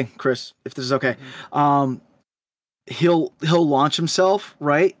okay, Chris, he'll launch himself,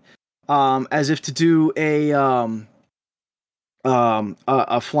 right? As if to do a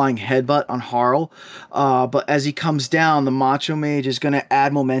flying headbutt on Harl. But as he comes down, the Macho Mage is going to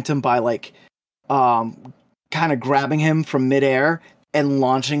add momentum by kind of grabbing him from midair and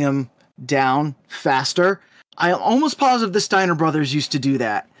launching him down faster. I'm almost positive the Steiner brothers used to do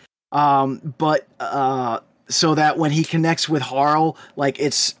that. But so that when he connects with Harl, like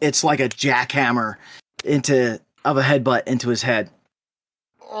it's like a jackhammer of a headbutt into his head.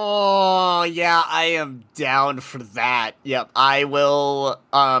 Oh, yeah, I am down for that. Yep, I will,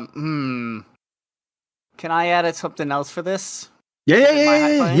 Can I add something else for this?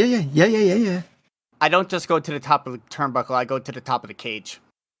 Yeah. I don't just go to the top of the turnbuckle, I go to the top of the cage.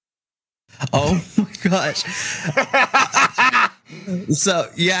 Oh my gosh.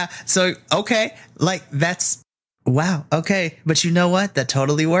 So, okay. Like, that's, wow. Okay. But you know what? That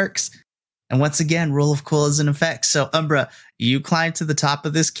totally works. And once again, rule of cool is in effect. So Umbra, you climb to the top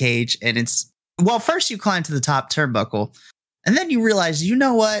of this cage, and first you climb to the top turnbuckle, and then you realize, you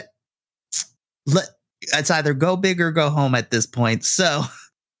know what? It's either go big or go home at this point. So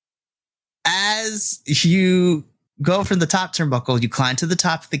as you go from the top turnbuckle, you climb to the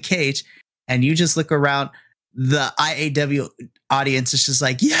top of the cage, and you just look around. The IAW audience is just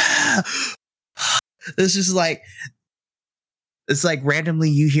like, yeah. It's just like, it's like randomly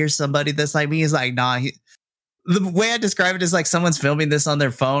you hear somebody that's like me is like, nah. The way I describe it is like someone's filming this on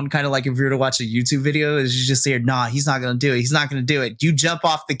their phone, kind of like if you were to watch a YouTube video, is you just hear, nah, he's not going to do it. He's not going to do it. You jump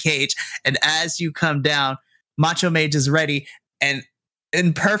off the cage, and as you come down, Macho Mage is ready, and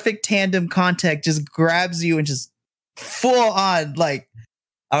in perfect tandem contact, just grabs you and just full on like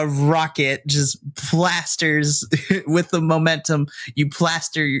a rocket, just plasters with the momentum. You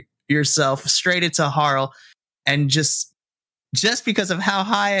plaster yourself straight into Harl, and just because of how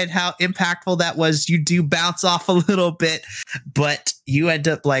high and how impactful that was, you do bounce off a little bit, but you end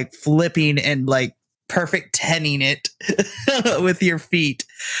up like flipping and like perfect 10ing it with your feet,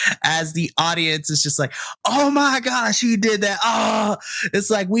 as the audience is just like, oh my gosh, you did that. Oh, it's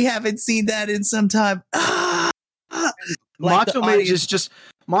like, we haven't seen that in some time. Like Macho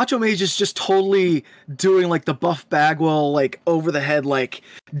Mage is just totally doing like the Buff Bagwell, like over the head, like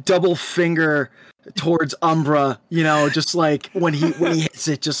double finger towards Umbra, you know, just like when he hits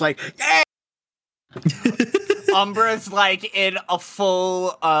it, just like, yeah! Umbra's like in a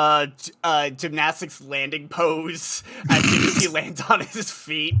full gymnastics landing pose as soon as he lands on his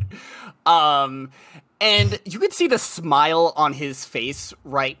feet. And you can see the smile on his face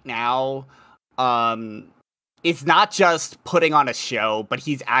right now. It's not just putting on a show, but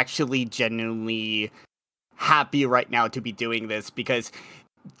he's actually genuinely happy right now to be doing this, because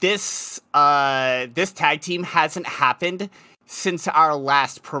this tag team hasn't happened since our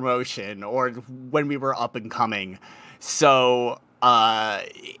last promotion, or when we were up and coming. So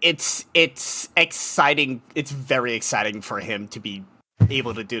it's exciting. It's very exciting for him to be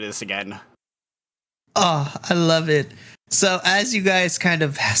able to do this again. Oh, I love it. So as you guys kind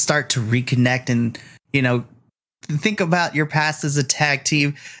of start to reconnect and, you know, think about your past as a tag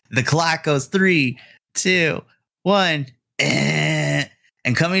team, the clock goes 3, 2, 1, and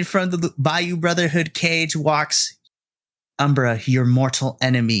coming from the Bayou Brotherhood cage walks Umbra, your mortal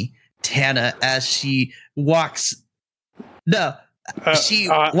enemy, Tana, as she walks. Walks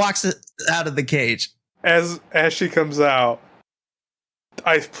out of the cage. As she comes out,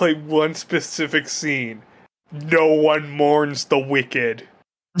 I play one specific scene. No one mourns the wicked.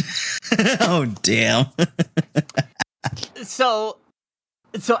 Oh, damn. So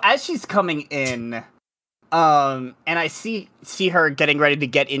as she's coming in, and I see her getting ready to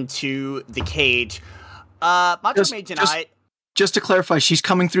get into the cage. Macho Mage and I. Just to clarify, she's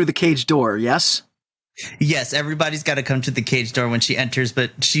coming through the cage door, yes? Yes, everybody's got to come to the cage door when she enters,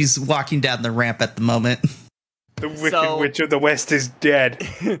 but she's walking down the ramp at the moment. The Wicked Witch of the West is dead.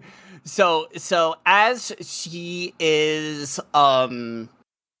 So as she is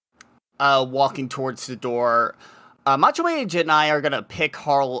walking towards the door, Macho Mage and I are gonna pick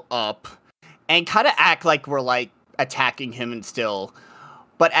Harl up and kind of act like we're like attacking him and still.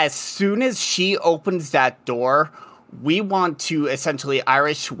 But as soon as she opens that door, we want to essentially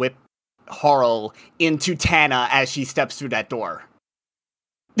Irish whip Harl into Tana as she steps through that door.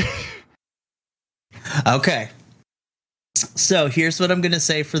 Okay. So here's what I'm going to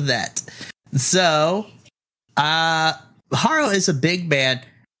say for that. So, Harl is a big man,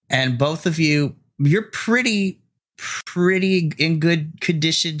 and both of you're pretty in good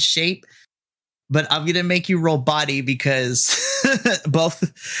condition shape, but I'm going to make you roll body because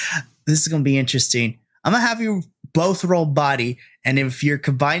this is going to be interesting. I'm going to have you both roll body, and if your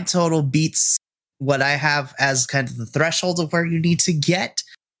combined total beats what I have as kind of the threshold of where you need to get,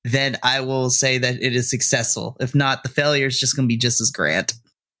 then I will say that it is successful. If not, the failure is just going to be just as grand.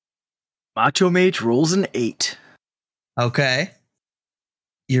 Macho Mage rolls an 8. Okay.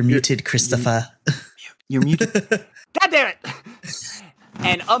 You're muted, Christopher. You're muted. God damn it!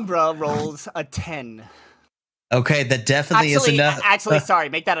 And Umbra rolls a 10. Okay, that definitely is enough. Actually, sorry,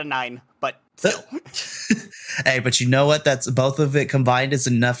 make that a 9, but still. Hey, but you know what? That's both of it combined is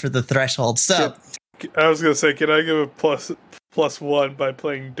enough for the threshold. So, I was going to say, can I give a +1 by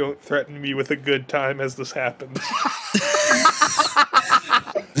playing Don't Threaten Me with a Good Time as this happens?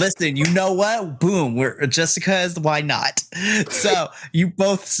 Listen, you know what? Boom. We're just because, why not? So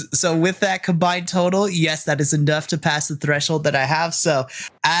with that combined total, yes, that is enough to pass the threshold that I have. So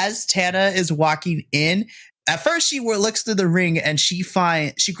as Tana is walking in, at first she looks through the ring and she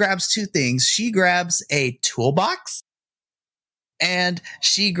grabs two things. She grabs a toolbox and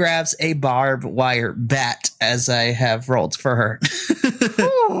she grabs a barbed wire bat, as I have rolled for her.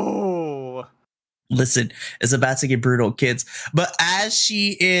 Ooh. Listen, it's about to get brutal, kids. But as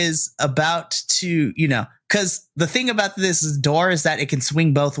she is about to, because the thing about this door is that it can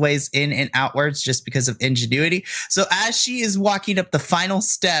swing both ways, in and outwards, just because of ingenuity. So as she is walking up the final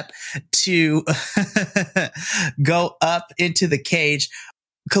step to go up into the cage,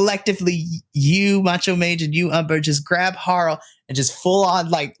 collectively, you, Macho Mage, and you, Umbral, just grab Harl and just full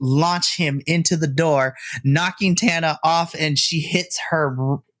on launch him into the door, knocking Tana off, and she hits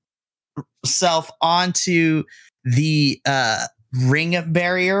herself onto the ring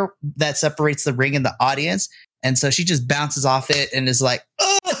barrier that separates the ring and the audience. And so she just bounces off it and is like,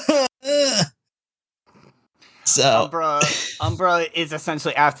 ugh. So Umbra is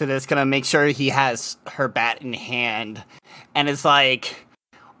essentially after this gonna make sure he has her bat in hand, and it's like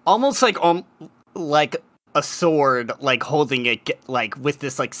almost like a sword, holding it with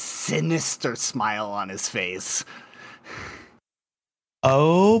this sinister smile on his face.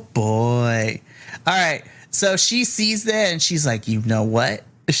 Oh boy! All right, so she sees that and she's like, you know what?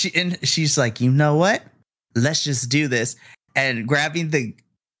 She's like, you know what? Let's just do this. And grabbing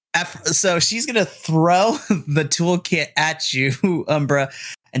so she's gonna throw the toolkit at you, Umbra,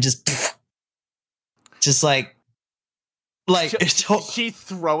 and just She's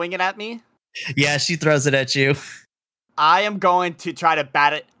throwing it at me? Yeah, she throws it at you. I am going to try to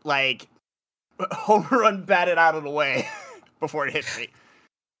bat it, home run bat it out of the way before it hits me.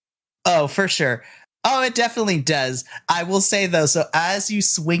 Oh, for sure. Oh, it definitely does. I will say, though, so as you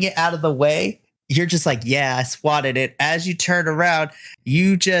swing it out of the way, you're just like, yeah, I swatted it. As you turn around,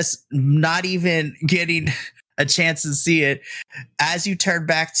 you just not even getting a chance to see it. As you turn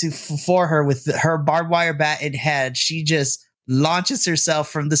back for her with her barbed wire bat in hand, she just launches herself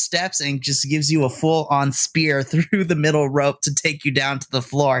from the steps and just gives you a full-on spear through the middle rope to take you down to the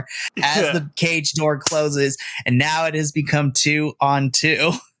floor as the cage door closes. And now it has become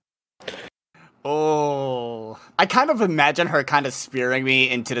 2-on-2. Oh, I kind of imagine her kind of spearing me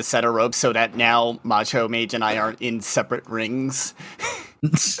into the set of ropes so that now Macho Mage and I are in separate rings.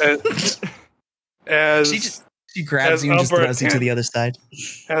 She grabs you and just throws you to the other side.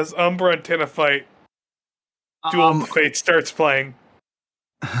 As Umbra and Tina fight, Duel of Fate starts playing.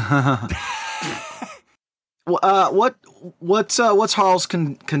 What's Harl's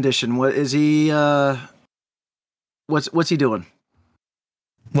condition? What is he? What's he doing?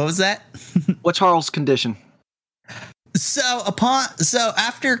 What was that? What's Harl's condition? So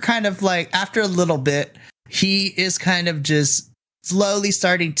after a little bit, he is kind of just slowly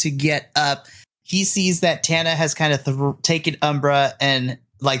starting to get up. He sees that Tana has kind of taken Umbra and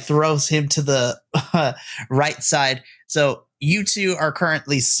throws him to the right side. So you two are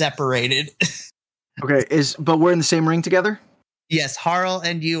currently separated. Okay, but we're in the same ring together? Yes, Harl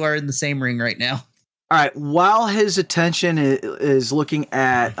and you are in the same ring right now. All right. While his attention is looking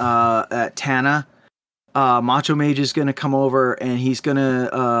at Tana, Macho Mage is going to come over and he's going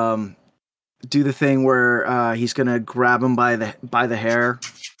to do the thing where he's going to grab him by the hair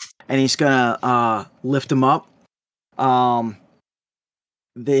and he's going to lift him up.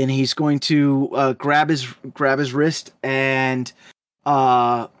 Then he's going to grab his wrist and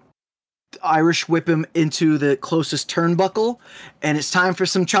Irish whip him into the closest turnbuckle, and it's time for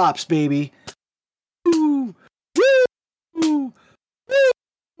some chops, baby. Woo! Woo!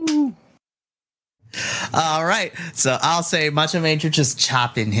 Woo! All right, so I'll say Macho Major just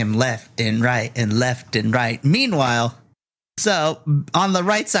chopping him left and right and left and right. Meanwhile, so on the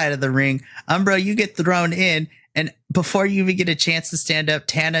right side of the ring, Umbro, you get thrown in, and before you even get a chance to stand up,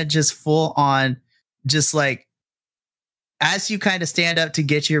 Tana just full on, just as you kind of stand up to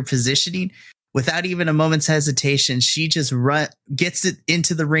get your positioning, without even a moment's hesitation, she just gets it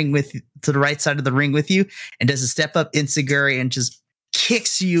into the ring to the right side of the ring with you, and does a step up enziguri and just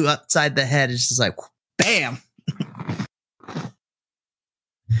kicks you upside the head. It's just like, bam.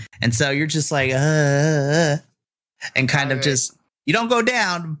 And so you're just like, and kind of just, you don't go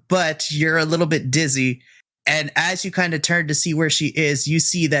down, but you're a little bit dizzy. And as you kind of turn to see where she is, you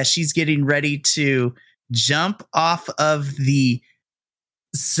see that she's getting ready to jump off of the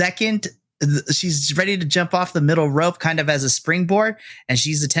she's ready to jump off the middle rope kind of as a springboard, and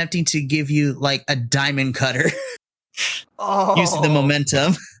she's attempting to give you a diamond cutter. Using the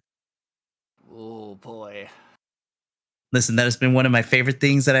momentum. Oh boy. Listen, that has been one of my favorite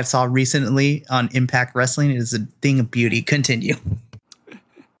things that I've saw recently on Impact Wrestling. It is a thing of beauty. Continue.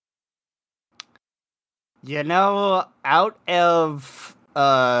 Out of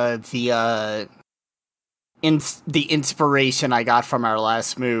the inspiration I got from our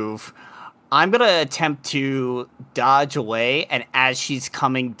last move, I'm gonna attempt to dodge away, and as she's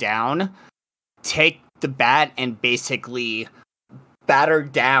coming down, take the bat and basically batter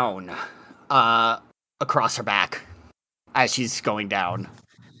down across her back as she's going down.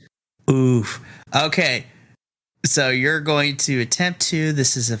 Oof. Okay. So you're going to attempt to.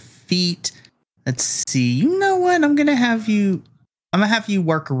 This is a feat. Let's see. You know what? I'm gonna have you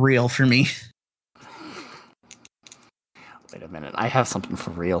work real for me. Wait a minute. I have something for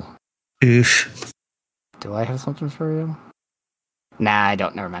real. Oof. Do I have something for real? Nah, I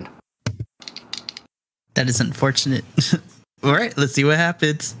don't. Never mind. That is unfortunate. All right, let's see what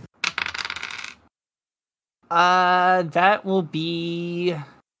happens. That will be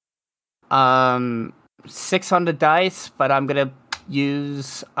 6 on the dice, but I'm gonna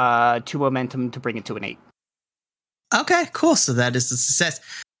use 2 momentum to bring it to an 8. Okay, cool. So that is a success.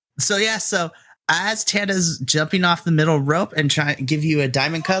 So as Tana's jumping off the middle rope and trying to give you a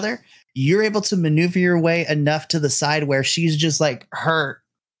diamond color, you're able to maneuver your way enough to the side where she's just like her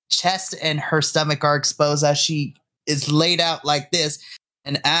chest and her stomach are exposed as she is laid out like this.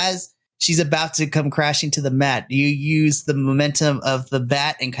 And as she's about to come crashing to the mat, you use the momentum of the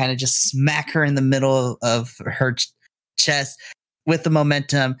bat and kind of just smack her in the middle of her chest with the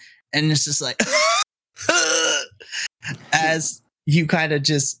momentum. And it's just like, as you kind of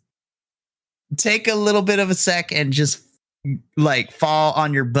just take a little bit of a sec and just like fall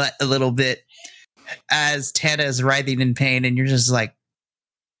on your butt a little bit as Tana is writhing in pain, and you're just like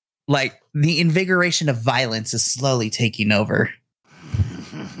the invigoration of violence is slowly taking over.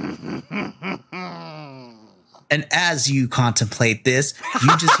 And as you contemplate this,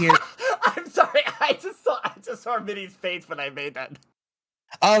 you just hear I'm sorry, I just saw Minnie's face when I made that.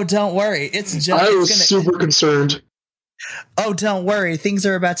 Oh, don't worry. It's just I was super concerned. Oh, don't worry. Things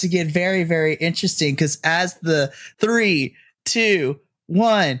are about to get very, very interesting because as the 3, 2,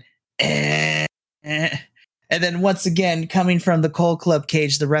 1, and then once again, coming from the Cold Club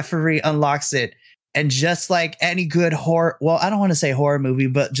cage, the referee unlocks it. And just like any good horror, well, I don't want to say horror movie,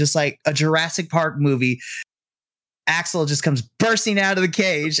 but just like a Jurassic Park movie, Axel just comes bursting out of the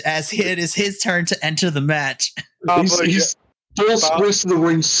cage as it is his turn to enter the match. He's full squeeze to the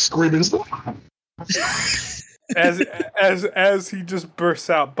ring screaming. As he just bursts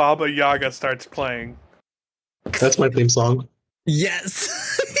out, Baba Yaga starts playing. That's my theme song.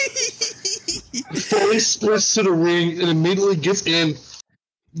 Yes. Fully splits to the ring and immediately gets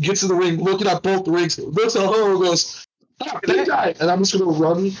to the ring, looking at both the rings, looks at her and goes, "Oh, can I die?" And I'm just gonna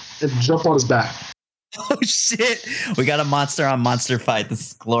run and jump on his back. Oh shit. We got a monster on monster fight.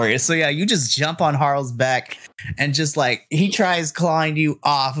 This is glorious. So yeah, you just jump on Harl's back and just like he tries clawing you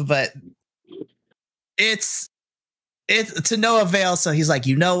off, but it's to no avail. So he's like,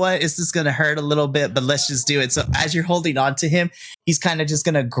 you know what? It's just gonna hurt a little bit, but let's just do it. So as you're holding on to him, he's kind of just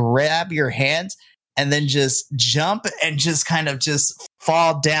gonna grab your hands and then just jump and just kind of just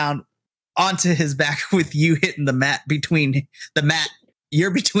fall down onto his back with you hitting the mat between the mat.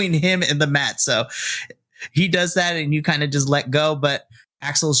 You're between him and the mat. So he does that and you kind of just let go. But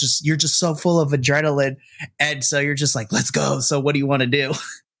you're just so full of adrenaline. And so you're just like, let's go. So what do you want to do?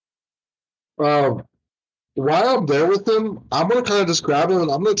 While I'm there with him, I'm going to kind of just grab him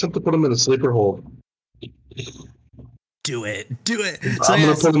and I'm going to attempt to put him in a sleeper hold. Do it. So I'm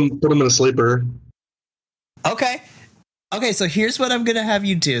going to put him in a sleeper. Okay. So here's what I'm going to have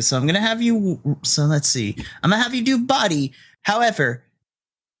you do. So let's see. I'm going to have you do body. However,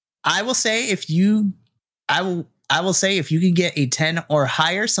 I will say if you can get a 10 or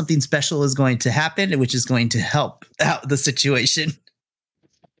higher, something special is going to happen, which is going to help out the situation.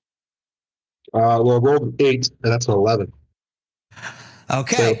 Well, I rolled 8, and that's an 11.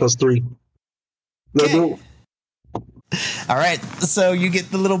 Okay. So plus 3. Okay. All right. So you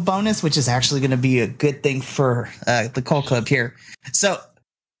get the little bonus, which is actually going to be a good thing for the Cold Club here. So,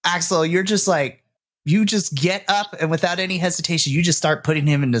 Axel, you just get up and without any hesitation, you just start putting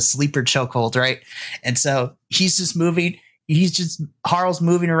him in the sleeper chokehold, right? And so he's just moving. Harl's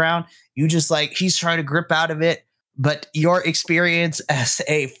moving around. He's trying to grip out of it. But your experience as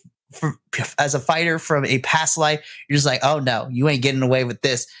a fighter from a past life, you're just like, oh no, you ain't getting away with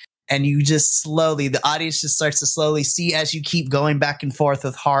this. And you just the audience just starts to slowly see as you keep going back and forth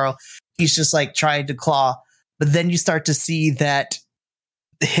with Harl. He's just like trying to claw. But then you start to see that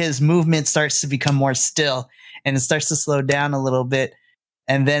his movement starts to become more still and it starts to slow down a little bit.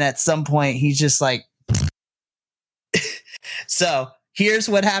 And then at some point he's just like, so here's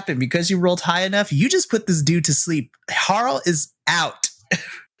what happened. Because you rolled high enough, you just put this dude to sleep. Harl is out.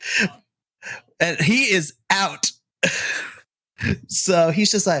 And he is out. So he's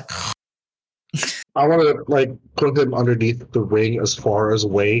just like, I want to like put him underneath the ring as far as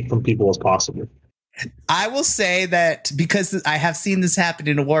away from people as possible. I will say that because I have seen this happen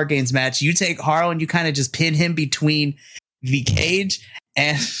in a WarGames match, you take Harl and you kind of just pin him between the cage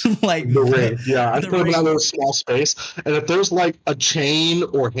and like The ring. Yeah, I the put him in ring. that little small space. And if there's like a chain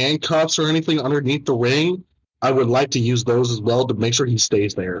or handcuffs or anything underneath the ring, I would like to use those as well to make sure he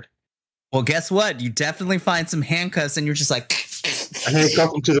stays there. Well, guess what? You definitely find some handcuffs and you're just like, I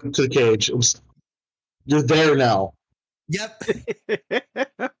handcuff him to the cage. You're there now. yep.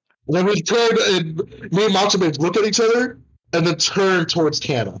 And then we turn, and me and Macho Mage look at each other, and then turn towards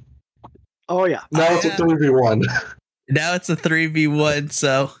Tana. Oh yeah. Now it's a 3v1. Now it's a 3v1.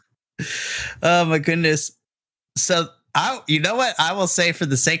 So, oh my goodness. So, you know what? I will say for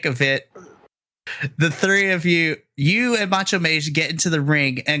the sake of it, the three of you and Macho Mage get into the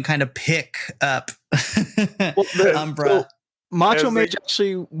ring and kind of pick up Umbra. So Macho Mage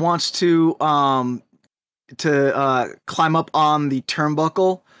actually wants to climb up on the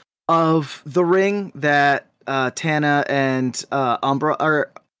turnbuckle of the ring that Tana and Umbra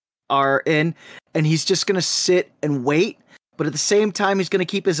are in, and he's just gonna sit and wait. But at the same time, he's gonna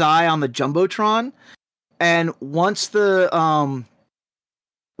keep his eye on the jumbotron. And once the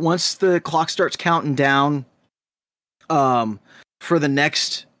clock starts counting down, for the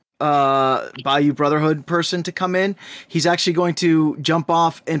next Bayou Brotherhood person to come in, he's actually going to jump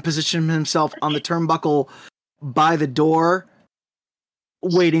off and position himself on the turnbuckle by the door,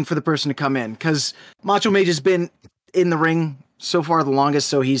 waiting for the person to come in. Because Macho Mage has been in the ring so far the longest,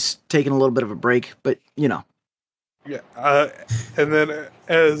 so he's taking a little bit of a break. But you know, Yeah, and then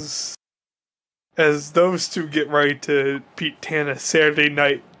as those two get ready to beat Tana, Saturday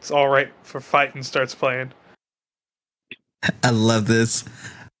Night's All Right for Fighting starts playing. I love this.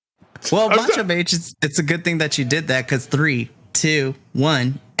 Well, Macho Mage, it's a good thing that you did that because 3, 2,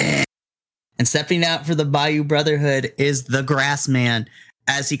 1, and stepping out for the Bayou Brotherhood is the Grass Man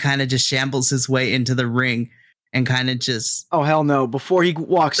as he kind of just shambles his way into the ring and kind of just. Oh hell no! Before he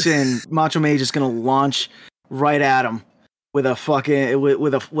walks in, Macho Mage is gonna launch right at him with a fucking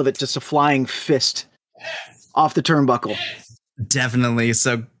with just a flying fist off the turnbuckle. Definitely.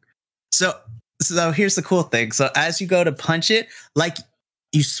 So here's the cool thing. So as you go to punch it, like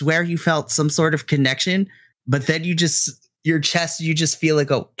you swear you felt some sort of connection, but then your chest, you just feel like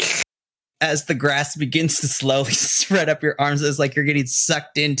as the grass begins to slowly spread up your arms, it's like you're getting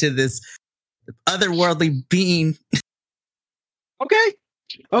sucked into this otherworldly being. Okay.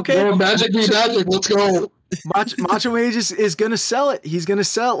 Well, magic be magic. Let's go. Macho Mage is gonna sell it. He's gonna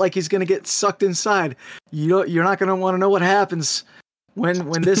sell it like he's gonna get sucked inside. You're not gonna want to know what happens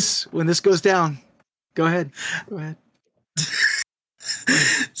when this goes down. Go ahead.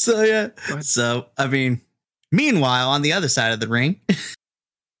 So yeah. So I mean, meanwhile, on the other side of the ring,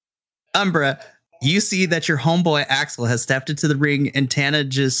 Umbra, you see that your homeboy Axel has stepped into the ring, and Tana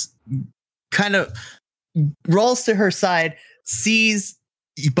just kind of rolls to her side, sees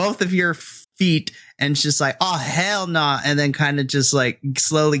both of your feet, and just like, oh hell nah, and then kind of just like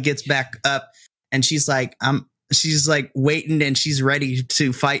slowly gets back up, and she's like waiting, and she's ready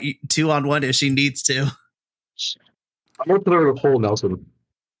to fight 2-on-1 if she needs to. I'm going to put her in a full Nelson.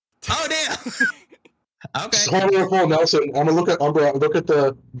 Oh damn. Okay. Just hold her in a full Nelson. I'm going to look at Umbra, look at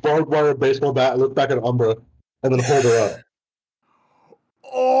the barbed wire baseball bat, look back at Umbra, and then hold her up.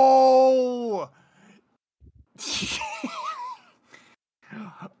 Oh!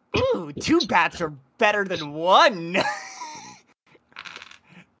 Ooh, 2 bats are better than 1.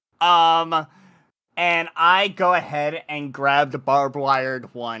 And I go ahead and grab the barbed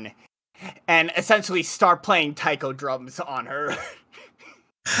wired one and essentially start playing taiko drums on her.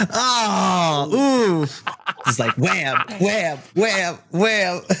 Oh, ooh. It's like wham, wham, wham,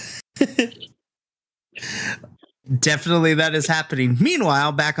 wham. Definitely that is happening.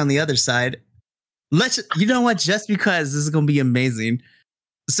 Meanwhile, back on the other side, you know what? Just because this is going to be amazing.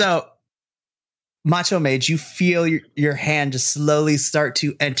 So, Macho Mage, you feel your hand just slowly start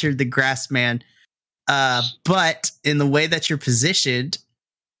to enter the grass man. But in the way that you're positioned,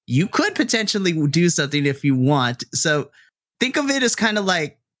 you could potentially do something if you want. So think of it as kind of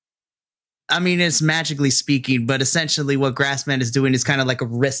like, I mean, it's magically speaking, but essentially what Grassman is doing is kind of like a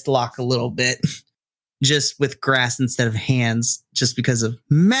wrist lock a little bit, just with grass instead of hands, just because of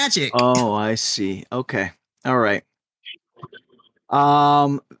magic. Oh, I see. Okay. All right.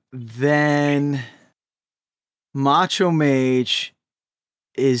 Then Macho Mage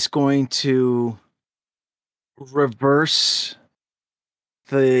is going to reverse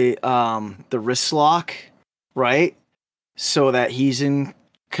the wrist lock, right? So that he's in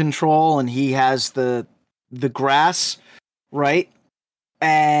control and he has the grass, right?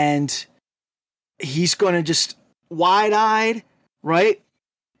 And he's going to just wide-eyed, right?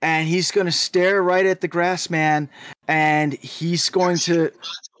 And he's going to stare right at the grass man, and he's going to,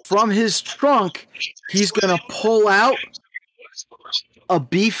 from his trunk, he's going to pull out a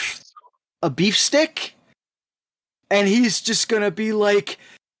beef stick, and he's just going to be like,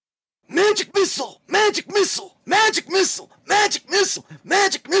 magic missile, magic missile, magic missile, magic missile,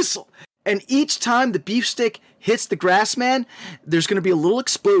 magic missile. And each time the beef stick hits the grass man, there's going to be a little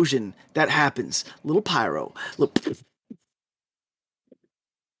explosion that happens. Little pyro.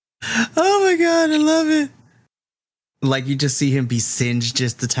 Oh my god, I love it. Like you just see him be singed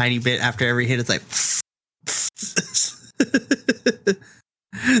just a tiny bit after every hit. It's like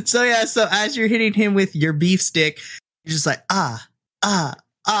so as you're hitting him with your beef stick, you're just like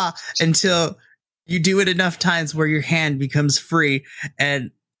until you do it enough times where your hand becomes free,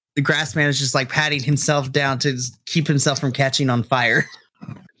 and the grass man is just like patting himself down to keep himself from catching on fire.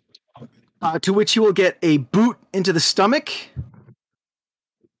 To which he will get a boot into the stomach.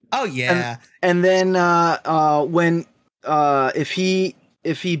 Oh yeah. And then when if he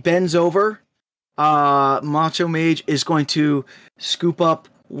bends over, Macho Mage is going to scoop up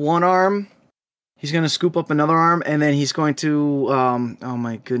one arm. He's going to scoop up another arm, and then he's going to oh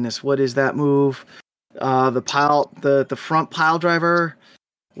my goodness, what is that move? The front pile driver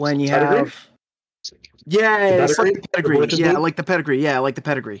when you have it's like the pedigree. Yeah, like the pedigree. Yeah, like the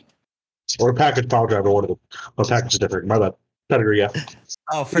pedigree. Or a package pile driver, one of them. The package is different. My bad. Pedigree, yeah.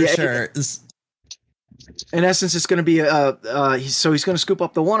 Oh, for sure. In essence, it's going to be he's going to scoop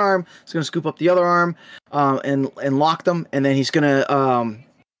up the one arm, he's going to scoop up the other arm, and lock them, and then he's going to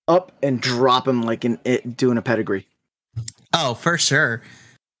up and drop him like doing a pedigree. Oh, for sure.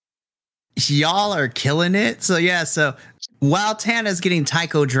 Y'all are killing it. So while Tana's getting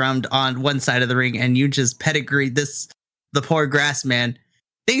taiko drummed on one side of the ring, and you just pedigreed the poor grass man,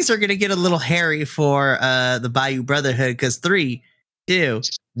 things are going to get a little hairy for the Bayou Brotherhood, because 3, 2,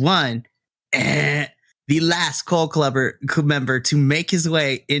 1, the last Coal Clubber member to make his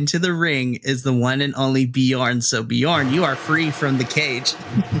way into the ring is the one and only Bjorn. So Bjorn, you are free from the cage.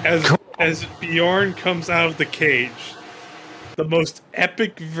 As Bjorn comes out of the cage, the most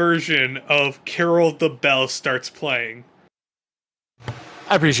epic version of Carol the Bell starts playing.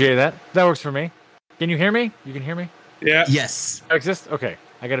 I appreciate that. That works for me. Can you hear me? You can hear me? Yeah. Yes. I exist? Okay.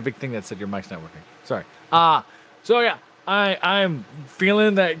 I got a big thing that said your mic's not working. Sorry. So yeah, I'm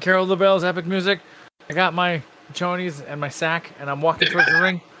feeling that Carol the Bell's epic music. I got my chonies and my sack, and I'm walking towards the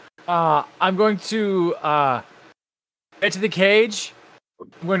ring. I'm going to get to the cage.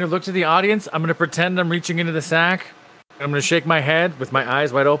 I'm going to look to the audience. I'm going to pretend I'm reaching into the sack. I'm going to shake my head with my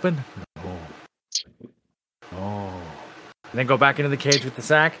eyes wide open. Oh. And then go back into the cage with the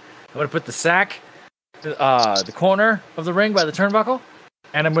sack. I'm going to put the sack the corner of the ring by the turnbuckle,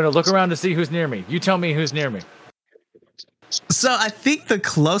 and I'm going to look around to see who's near me. You tell me who's near me. So I think the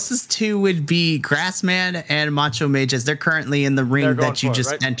closest two would be Grassman and Macho Mage, as they're currently in the ring that you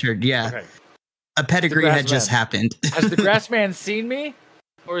just entered. Yeah. Okay. A pedigree had just happened. Has the Grassman seen me?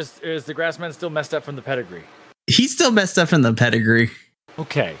 Or is the Grassman still messed up from the pedigree? He's still messed up from the pedigree.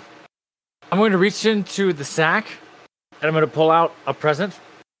 Okay. I'm going to reach into the sack, and I'm going to pull out a present.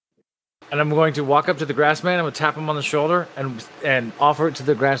 And I'm going to walk up to the Grassman. I'm going to tap him on the shoulder and offer it to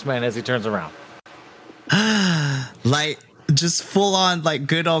the Grassman as he turns around. Like, just full on, like,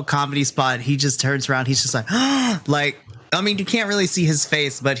 good old comedy spot. He just turns around. He's just like, like, I mean, you can't really see his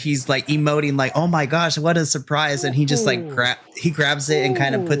face, but he's like emoting, like, oh my gosh, what a surprise. And he just like grabs it and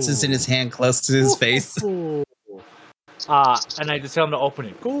kind of puts it in his hand close to his face. And I just tell him to open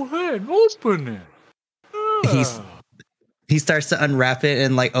it. Go ahead, open it. He starts to unwrap it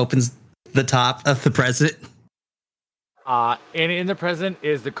and like opens the top of the present. And in the present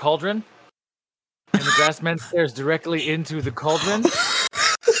is the cauldron. And the Grassman stares directly into the cauldron.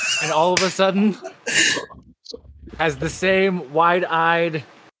 And all of a sudden has the same wide-eyed,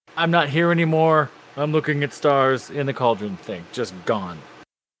 I'm not here anymore, I'm looking at stars in the cauldron thing. Just gone.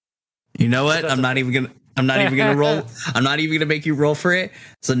 You know what? I'm not even gonna roll. I'm not even gonna make you roll for it.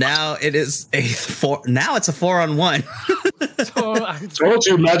 So now it is a 4. Now it's a 4-on-1. Told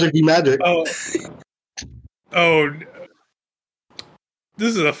you, magic be magic. Oh.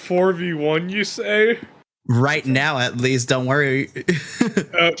 This is a 4v1, you say? Right now, at least. Don't worry.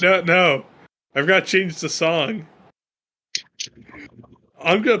 No. I've got to change the song.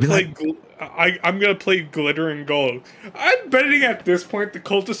 I'm gonna play. I'm gonna play Glitter and Gold. I'm betting at this point the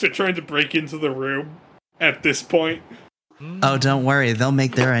cultists are trying to break into the room. At this point. Oh, don't worry. They'll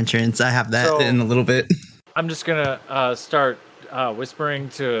make their entrance. I have that in a little bit. I'm just gonna start whispering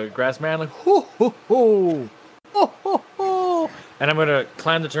to Grassman like, "Ho ho ho, ho ho ho." and I'm gonna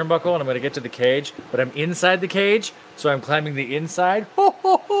climb the turnbuckle, and I'm gonna get to the cage, but I'm inside the cage, so I'm climbing the inside. Ho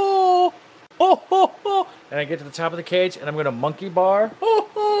ho ho! Ho ho ho! And I get to the top of the cage, and I'm gonna monkey bar. Ho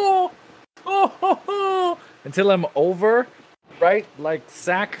ho! Ho ho ho! Until I'm over, right, like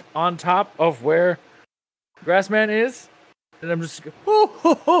sack on top of where Grassman is, and I'm just ho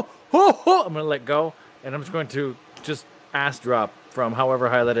ho ho ho ho! I'm gonna let go, and I'm just going to just ass drop from however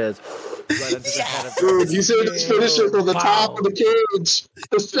high that is. Right into the head of Dude, you said this finisher from the top of the cage.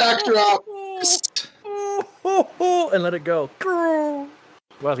 The sack drop. And let it go.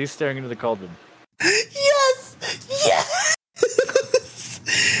 While he's staring into the cauldron. Yes! Yes!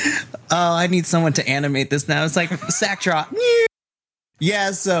 Oh, I need someone to animate this now. It's like sack drop.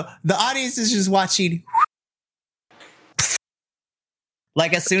 Yeah, so the audience is just watching.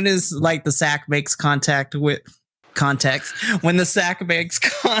 Like as soon as like the sack makes contact with when the sack makes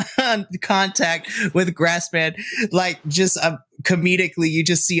contact with Grassman, like just comedically, you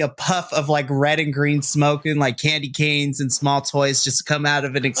just see a puff of like red and green smoke and like candy canes and small toys just come out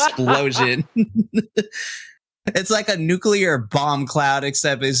of an explosion. It's like a nuclear bomb cloud,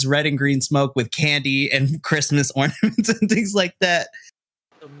 except it's red and green smoke with candy and Christmas ornaments and things like that.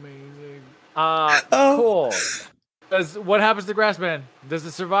 Amazing. Cool. What happens to Grassman? Does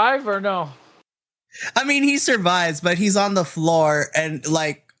it survive or no? I mean, he survives, but he's on the floor, and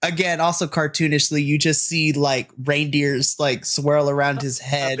like again, also cartoonishly, you just see like reindeers like swirl around his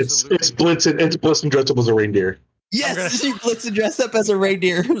head. It's Blitzen dressed up as a reindeer. Yes, see Blitzen dressed up as a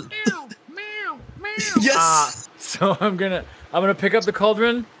reindeer. Meow, meow, meow. Yes. So I'm gonna pick up the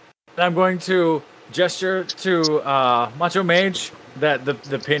cauldron, and I'm going to gesture to Macho Mage that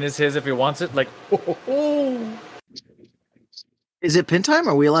the pin is his if he wants it. Like, Is it pin time?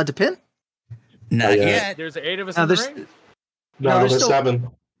 Are we allowed to pin? Not yet. There's 8 of us in the ring. No, there's still 7.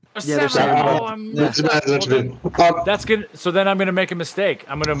 Yeah, there's 7. That's good. So then I'm gonna make a mistake.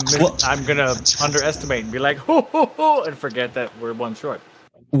 I'm gonna underestimate and be like, ho ho ho, and forget that we're one short.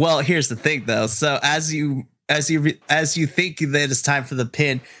 Well, here's the thing, though. So as you think that it's time for the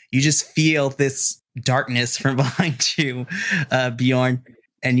pin, you just feel this darkness from behind you, Bjorn,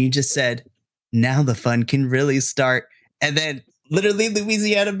 and you just said, "Now the fun can really start." And then, literally,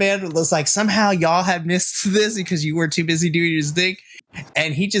 Louisiana Man was like, "Somehow y'all have missed this because you were too busy doing your thing,"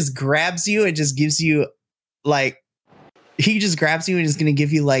 and he just grabs you and just gives you, and is going to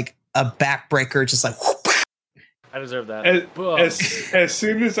give you like a backbreaker, just like. Whoop. I deserve that. As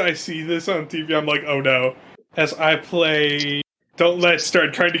soon as I see this on TV, I'm like, oh no. As I play, don't let's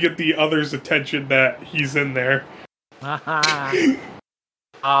start trying to get the other's attention that he's in there. I'm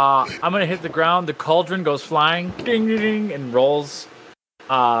gonna hit the ground. The cauldron goes flying, ding ding ding, and rolls.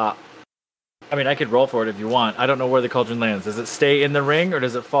 I mean, I could roll for it if you want. I don't know where the cauldron lands. Does it stay in the ring or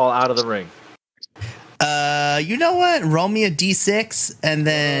does it fall out of the ring? You know what? Roll me a d6, and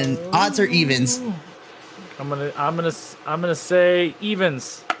then odds or evens. I'm gonna say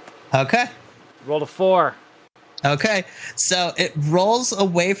evens. Okay. Roll a 4. Okay. So it rolls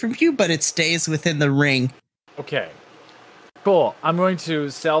away from you, but it stays within the ring. Okay. Cool. I'm going to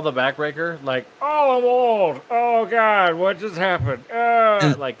sell the backbreaker. Like, oh, I'm old. Oh God, what just happened?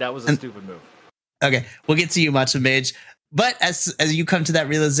 Like that was a stupid move. Okay, we'll get to you, Macho Mage. But as you come to that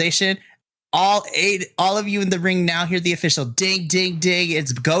realization, all of you in the ring now hear the official ding, ding, ding.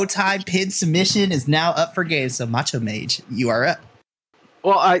 It's go time. Pin submission is now up for game. So Macho Mage, you are up.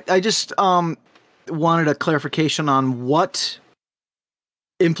 Well, I just wanted a clarification on what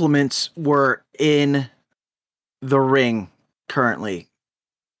implements were in the ring currently.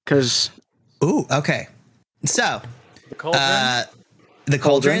 Because okay. So the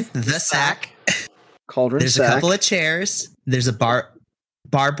cauldron, the sack. Cauldron. There's sack. a couple of chairs. There's a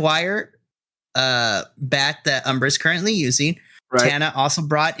barbed wire bat that Umbra's currently using. Right. Tana also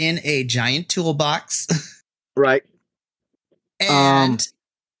brought in a giant toolbox. Right. And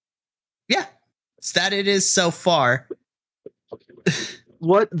yeah, so that it is so far.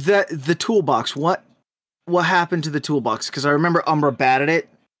 The toolbox? What happened to the toolbox? Because I remember Umbra batted it.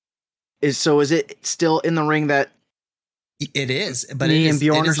 Is it still in the ring that it is? But me and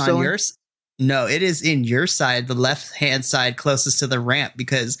Bjorn are still on yours. No, it is in your side, the left-hand side closest to the ramp,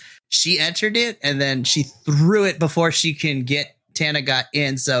 because she entered it and then she threw it before she can get Tana got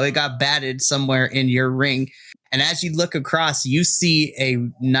in. So it got batted somewhere in your ring. And as you look across, you see a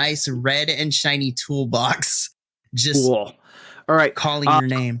nice red and shiny toolbox. Just cool. All right, calling your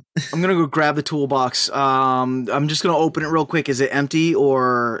name. I'm going to go grab the toolbox. I'm just going to open it real quick. Is it empty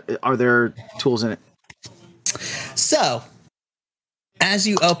or are there tools in it? So, as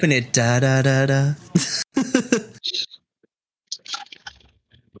you open it,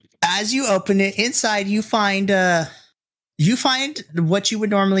 as you open it, inside you find you find what you would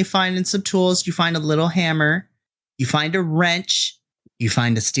normally find in some tools. You find a little hammer, you find a wrench, you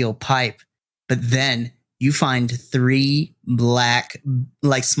find a steel pipe, but then you find 3 black,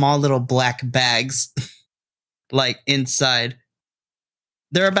 like small little black bags, like inside.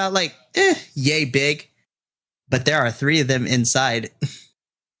 They're about like yay big, but there are 3 of them inside.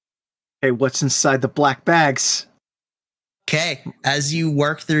 Hey, what's inside the black bags? Okay, as you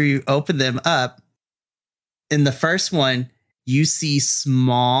work through, you open them up. In the first one, you see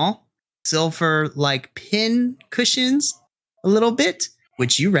small silver like pin cushions a little bit,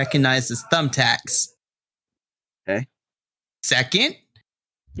 which you recognize as thumbtacks. Okay. Second,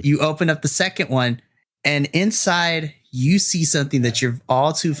 you open up the second one, and inside you see something that you're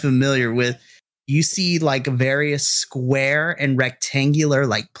all too familiar with. You see like various square and rectangular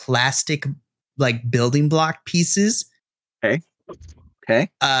like plastic like building block pieces. Okay.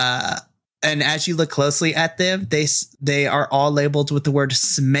 And as you look closely at them, they are all labeled with the word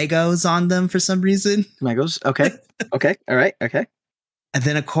Smegos on them for some reason. Smegos. Okay. Okay. All right. Okay. And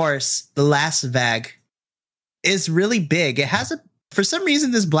then, of course, the last bag is really big. It has for some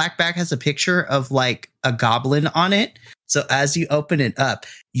reason, this black bag has a picture of like a goblin on it. So as you open it up,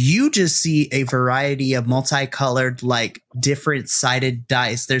 you just see a variety of multicolored, like different sided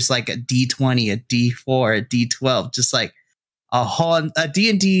dice. There's like a D20, a D4, a D12, just like a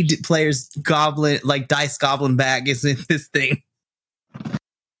D&D player's goblin, like dice goblin bag is in this thing.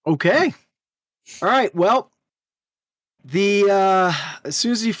 Okay. All right. Well, as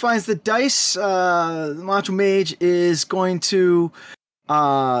soon as he finds the dice, the Macho Mage is going to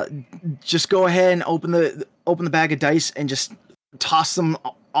just go ahead and open the bag of dice and just toss them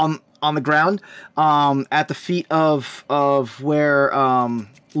on the ground at the feet of where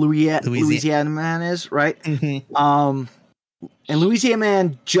Louisiana Man is, right? Mm-hmm. And Louisiana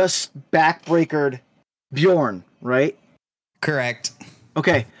Man just backbreakered Bjorn, right? Correct.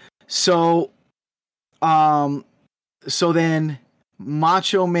 Okay. So then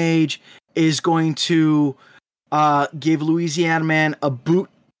Macho Mage is going to give Louisiana Man a boot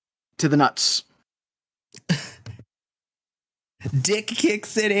to the nuts. Dick kick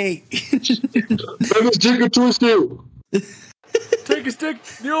city. Let us dick a twist you. Take a stick,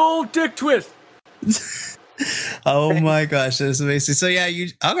 the old dick twist. Oh my gosh, that's amazing. So yeah, you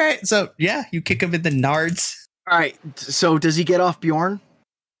kick him in the nards. All right. So does he get off Bjorn?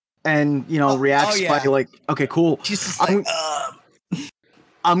 And reacts by like, okay, cool.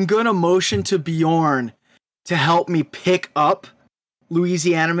 I'm gonna motion to Bjorn to help me pick up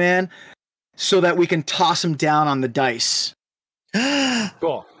Louisiana Man so that we can toss him down on the dice.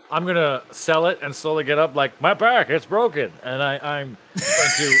 Cool. I'm gonna sell it and slowly get up. Like, my back, it's broken, and I'm going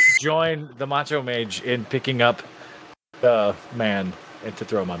to join the Macho Mage in picking up the man and to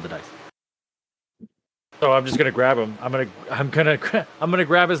throw him on the dice. So I'm just gonna grab him. I'm gonna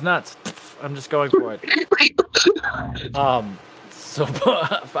grab his nuts. I'm just going for it. So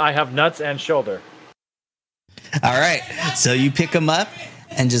I have nuts and shoulder. All right. So you pick him up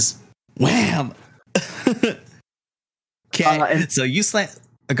and just wham. Okay. So you slam.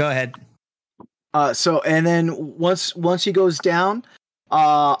 Go ahead. So and then once he goes down,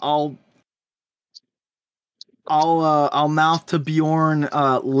 I'll mouth to Bjorn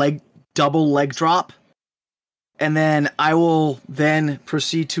double leg drop, and then I will then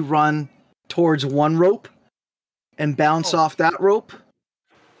proceed to run towards one rope and bounce off that rope.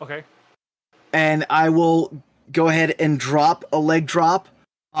 Okay. And I will go ahead and drop a leg drop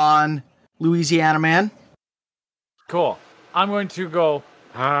on Louisiana Man. Cool. I'm going to go,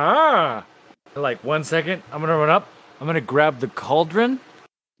 like 1 second. I'm going to run up. I'm going to grab the cauldron.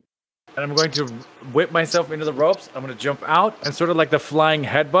 And I'm going to whip myself into the ropes. I'm going to jump out. And sort of like the flying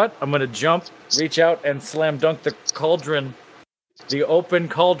headbutt, I'm going to jump, reach out, and slam dunk the cauldron, the open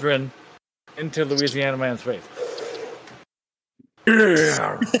cauldron, into Louisiana Man's face.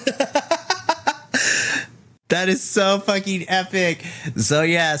 Yeah. That is so fucking epic. So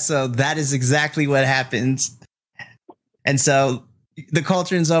that is exactly what happens. And so the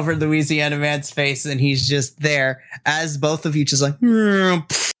cauldron's over Louisiana Man's face, and he's just there as both of you just like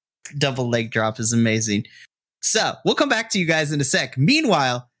double leg drop is amazing. So we'll come back to you guys in a sec.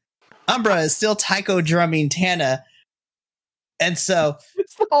 Meanwhile, Umbra is still taiko drumming Tana. And so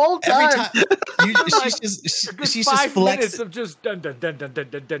it's the whole time. She's just flexing. Minutes of just dun dun dun dun dun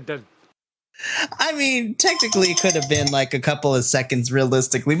dun dun dun. I mean, technically it could have been like a couple of seconds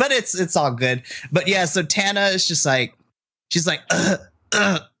realistically, but it's all good. But yeah, so Tana is just like, she's like,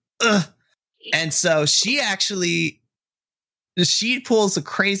 and so she pulls a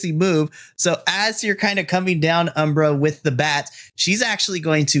crazy move. So as you're kind of coming down, Umbra, with the bat, she's actually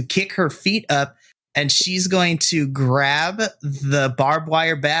going to kick her feet up and she's going to grab the barbed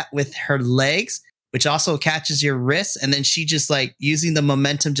wire bat with her legs, which also catches your wrist, and then she just like using the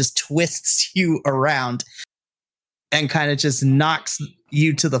momentum just twists you around and kind of just knocks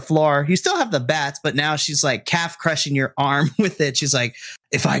you to the floor. You still have the bats, but now she's like calf crushing your arm with it. She's like,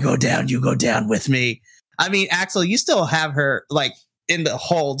 if I go down, you go down with me. I mean, Axel, you still have her like in the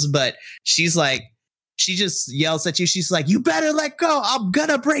holds, but she's like, she just yells at you. She's like, you better let go. I'm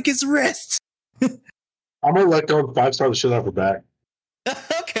gonna break his wrist. I'm gonna let go and 5-star the shit out of her back.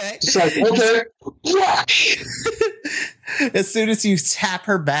 Okay. She's like, okay. As soon as you tap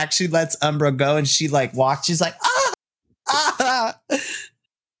her back, she lets Umbra go and she like walks. She's like, ah!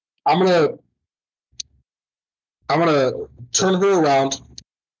 I'm gonna turn her around.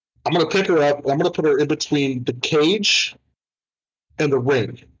 I'm gonna pick her up. And I'm gonna put her in between the cage and the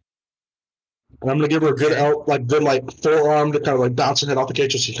ring. And I'm gonna give her a good forearm to kind of like bounce her head off the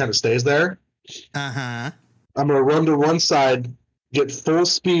cage so she kind of stays there. Uh-huh. I'm gonna run to one side, get full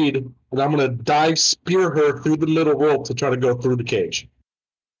speed, and I'm gonna dive spear her through the middle rope to try to go through the cage.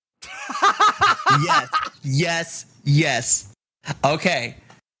 Yes. Okay.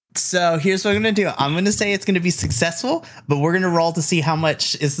 So here's what I'm going to do. I'm going to say it's going to be successful, but we're going to roll to see how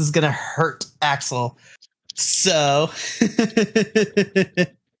much this is going to hurt Axel. So,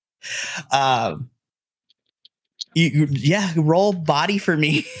 roll body for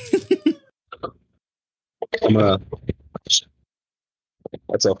me.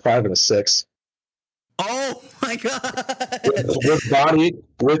 That's a 5 and a 6. Oh my god! With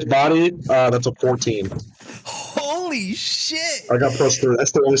body, that's a 14. Holy shit! I got +3.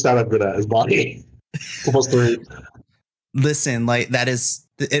 That's the only stat I'm good at is body. +3. Listen, like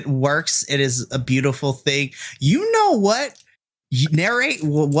it works. It is a beautiful thing. You know what? You narrate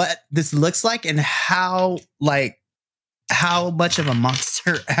what this looks like and how much of a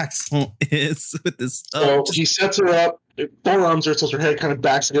monster Axel is with this. So he sets her up, forearms her, so her head kind of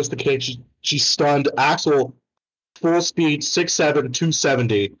backs against the cage. She's stunned. Axel, full speed, 6'7",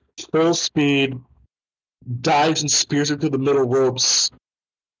 270. Full speed, dives and spears her through the middle ropes.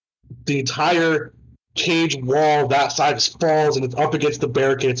 The entire cage wall that side just falls and it's up against the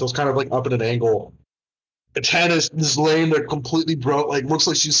barricade, so it's kind of like up at an angle. Tana is laying there completely broke, like looks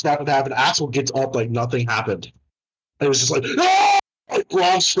like she's snapped in half, and Axel gets up like nothing happened. And it was just like, ah! Like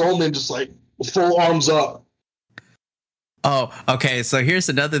Braun Strowman, just like full arms up. Oh, okay. So here's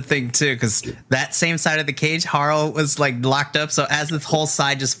another thing too, because that same side of the cage, Harl was like locked up. So as this whole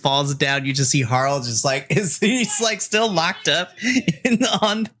side just falls down, you just see Harl just like he's like still locked up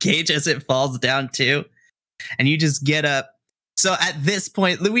on the cage as it falls down too, and you just get up. So at this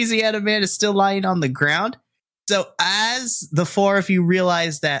point, Louisiana Man is still lying on the ground. So as the four of you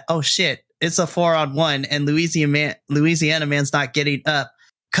realize that, oh shit, it's a 4-on-1, and Louisiana Man's not getting up,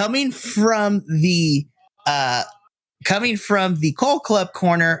 coming from the Coal Club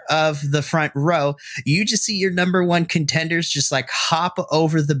corner of the front row, you just see your number one contenders just like hop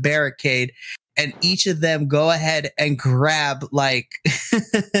over the barricade, and each of them go ahead and grab like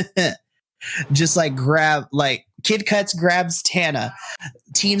just like grab like Kid Cuts grabs Tana,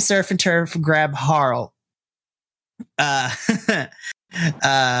 Team Surf and Turf grab Harl,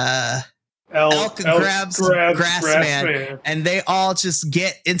 Elk grabs Grassman, and they all just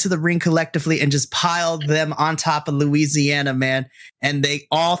get into the ring collectively and just pile them on top of Louisiana Man, and they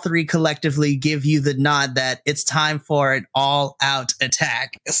all three collectively give you the nod that it's time for an all-out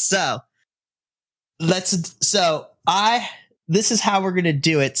attack. So this is how we're gonna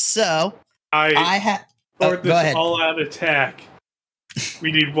do it. So for this all-out attack,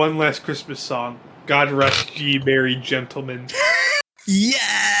 we need one last Christmas song. God rest ye merry gentlemen.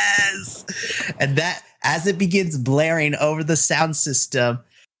 Yes! And that, as it begins blaring over the sound system.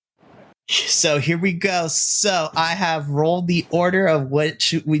 So here we go. So I have rolled the order of what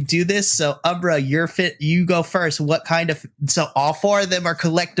should we do this. So Umbra, you're fit. You go first. What kind of? So all four of them are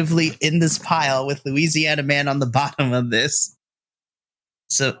collectively in this pile with Louisiana Man on the bottom of this.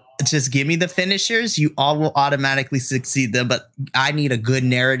 So just give me the finishers. You all will automatically succeed them, but I need a good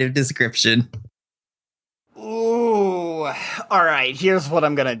narrative description. Ooh, all right. Here's what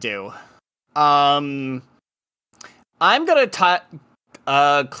I'm gonna do. I'm gonna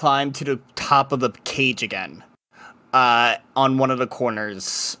climb to the top of the cage again, on one of the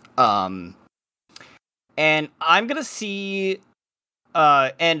corners. And I'm gonna see,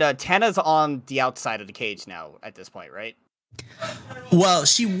 and Tana's on the outside of the cage now at this point, right? Well,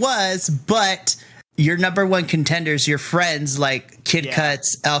 she was, but your number one contenders, your friends like Kid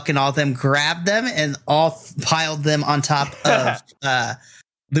Cuts, Elk, and all of them grabbed them and all piled them on top of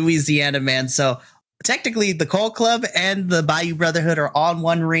Louisiana Man. So technically, the Coal Club and the Bayou Brotherhood are all in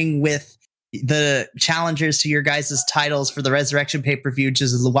one ring with the challengers to your guys' titles for the Resurrection pay-per-view,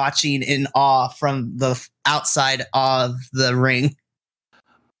 just watching in awe from the outside of the ring.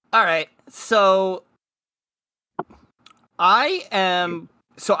 All right, so I'm going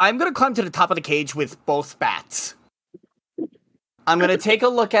to climb to the top of the cage with both bats. I'm going to take a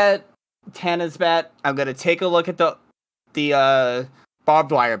look at Tana's bat. I'm going to take a look at the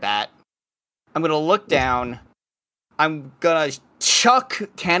barbed wire bat. I'm going to look down. I'm going to chuck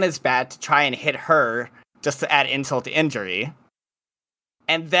Tana's bat to try and hit her just to add insult to injury.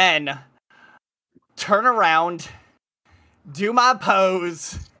 And then turn around, do my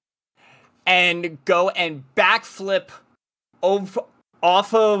pose, and go and backflip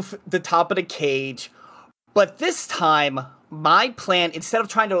off of the top of the cage. But this time, my plan, instead of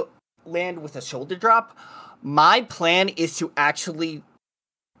trying to land with a shoulder drop, my plan is to actually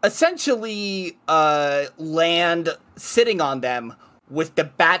essentially land sitting on them with the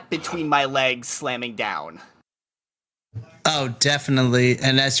bat between my legs slamming down. Oh, definitely.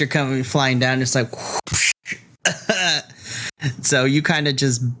 And as you're coming flying down, it's like so you kind of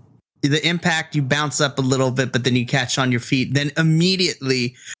just the impact, you bounce up a little bit, but then you catch on your feet. Then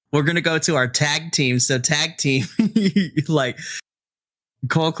immediately we're gonna go to our tag team. So tag team, like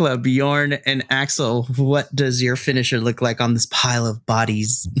Cold Club, Bjorn, and Axel, what does your finisher look like on this pile of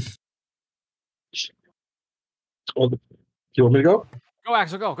bodies? You want me to go? Go,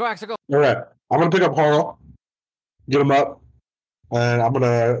 Axel, go. Go, Axel, go. All right. I'm gonna pick up Harl, get him up, and I'm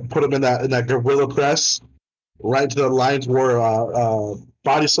gonna put him in that gorilla press, right to the lines where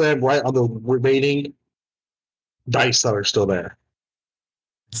body slam right on the remaining dice that are still there.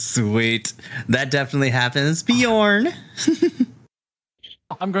 Sweet. That definitely happens. Bjorn.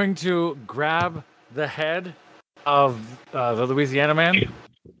 I'm going to grab the head of the Louisiana man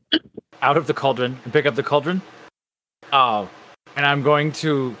out of the cauldron and pick up the cauldron. And I'm going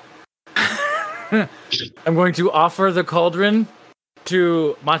to offer the cauldron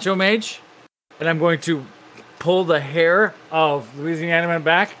to Macho Mage, and I'm going to pull the hair of Louisiana man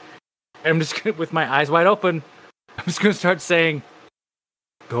back. And I'm just gonna, with my eyes wide open, I'm just going to start saying,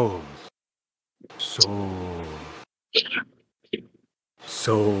 "Goes, souls,"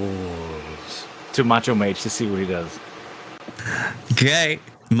 to Macho Mage to see what he does. Okay,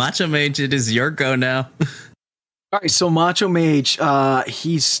 Macho Mage, it is your go now. All right, so Macho Mage,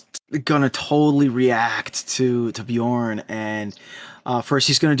 he's gonna totally react to Bjorn, and first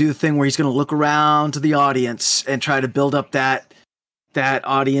he's gonna do the thing where he's gonna look around to the audience and try to build up that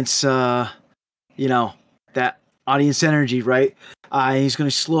audience, that audience energy, right? He's gonna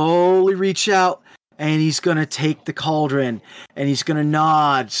slowly reach out, and he's gonna take the cauldron, and he's gonna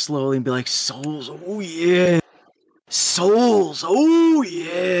nod slowly and be like, "Souls, oh yeah, souls, oh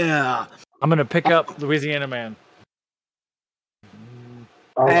yeah." I'm gonna pick up Louisiana man.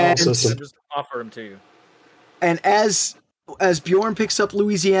 And Just offer him to you. And as Bjorn picks up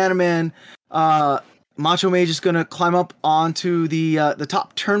Louisiana Man, Macho Mage is gonna climb up onto the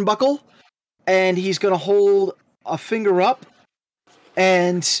top turnbuckle, and he's gonna hold a finger up,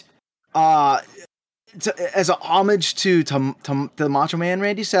 and as a homage to the Macho Man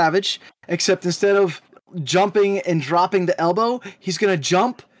Randy Savage, except instead of jumping and dropping the elbow, he's gonna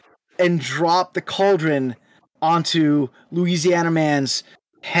jump and drop the cauldron onto Louisiana Man's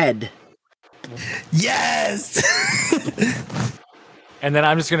head. Yes. And then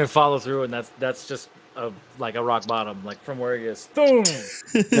I'm just gonna follow through, and that's just like a rock bottom, like from where he is. Boom!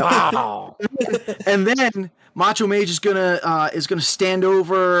 Wow! And then Macho Mage is gonna stand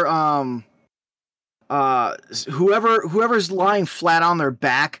over whoever's lying flat on their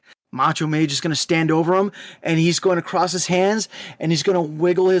back. Macho Mage is gonna stand over him, and he's going to cross his hands, and he's gonna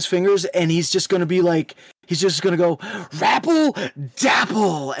wiggle his fingers, and he's just gonna be like, he's just gonna go rapple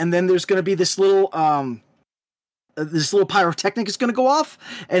dapple, and then there's gonna be this little pyrotechnic is gonna go off,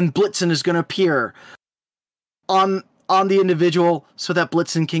 and Blitzen is gonna appear on the individual so that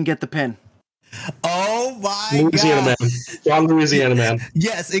Blitzen can get the pin. Oh my Louisiana God. Man. John Louisiana Man.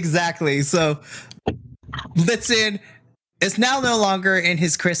 Yes, exactly. So Blitzen is now no longer in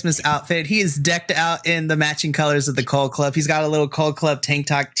his Christmas outfit. He is decked out in the matching colors of the Cold Club. He's got a little Cold Club tank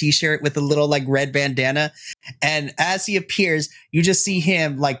top t-shirt with a little like red bandana. And as he appears, you just see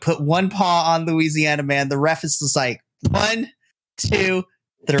him like put one paw on Louisiana Man. The ref is just like 1, 2,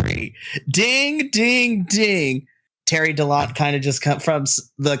 3. Ding, ding, ding. Terry DeLont kind of just come from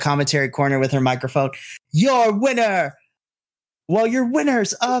the commentary corner with her microphone. Your winner. Well, you're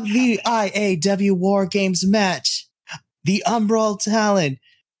winners of the IAW WarGames match. The Umbral Talon,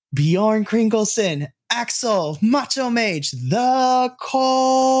 Bjorn Kringleson, Axel, Macho Mage, the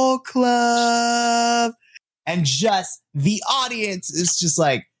Cold Club. And just the audience is just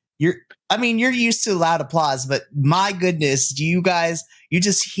like, I mean, you're used to loud applause, but my goodness, you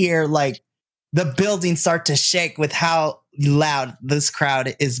just hear like the building start to shake with how loud this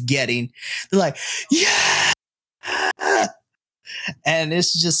crowd is getting. They're like, yeah. And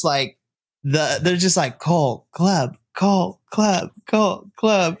it's just like they're just like Cole Club.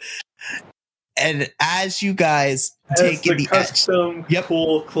 And as you guys take the custom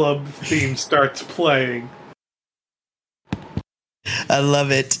Cool Club theme starts playing. I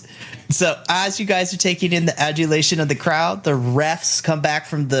love it. So as you guys are taking in the adulation of the crowd, the refs come back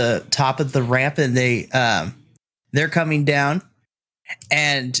from the top of the ramp and they're coming down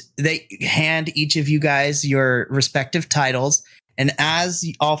and they hand each of you guys your respective titles. And as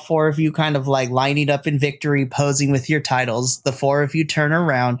all four of you kind of like lining up in victory, posing with your titles, the four of you turn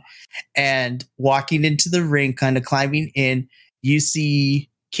around and walking into the ring, kind of climbing in, you see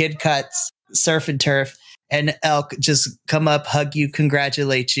Kid Cuts, Surf and Turf, and Elk just come up, hug you,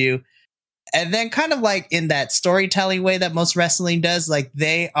 congratulate you. And then kind of like in that storytelling way that most wrestling does, like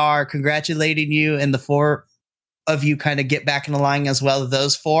they are congratulating you and the four of you kind of get back in the line as well.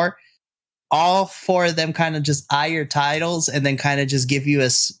 Those four, all four of them kind of just eye your titles and then kind of just give you a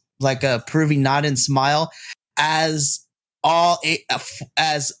approving nod and smile as all eight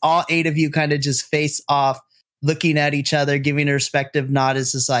of you kind of just face off, looking at each other, giving a respective nod.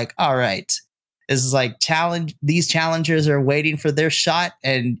 It's just like, all right. This is like these challengers are waiting for their shot,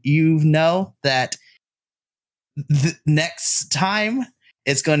 and you know that the next time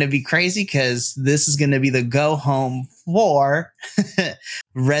it's going to be crazy because this is going to be the go home for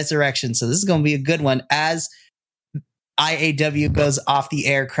Resurrection. So this is going to be a good one as IAW goes off the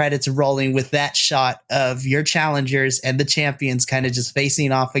air, credits rolling with that shot of your challengers and the champions kind of just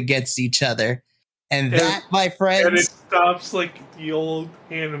facing off against each other. And that, my friends... And it stops like the old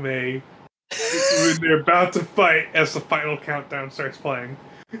anime when they're about to fight as the final countdown starts playing.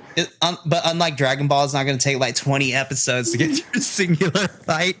 But unlike Dragon Ball, it's not going to take like 20 episodes to get through a singular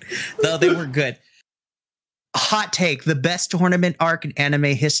fight, though they were good. Hot take: the best tournament arc in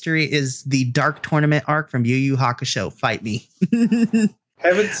anime history is the Dark Tournament arc from Yu Yu Hakusho. Fight me.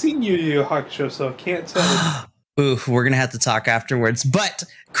 Haven't seen Yu Yu Hakusho, so I can't tell. Ooh, we're going to have to talk afterwards. But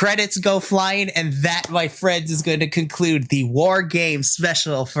credits go flying, and that, my friends, is going to conclude the WarGames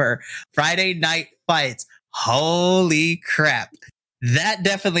special for Friday Night Fights. Holy crap. That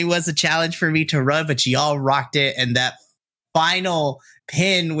definitely was a challenge for me to run, but y'all rocked it, and that final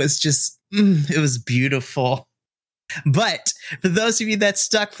pin was just, it was beautiful. But for those of you that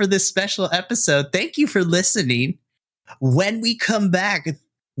stuck for this special episode, thank you for listening. When we come back,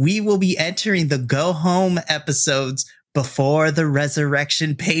 we will be entering the go home episodes before the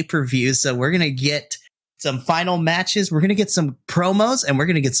Resurrection pay-per-view. So we're going to get some final matches. We're going to get some promos and we're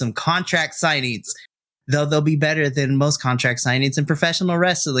going to get some contract signings, though they'll be better than most contract signings in professional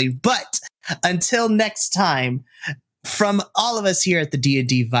wrestling. But until next time, from all of us here at the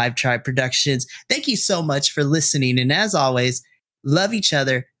D&D Vibe Tribe Productions, thank you so much for listening. And as always, love each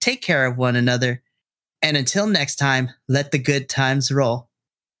other, take care of one another. And until next time, let the good times roll.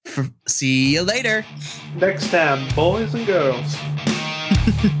 See you later. Next time, boys and girls.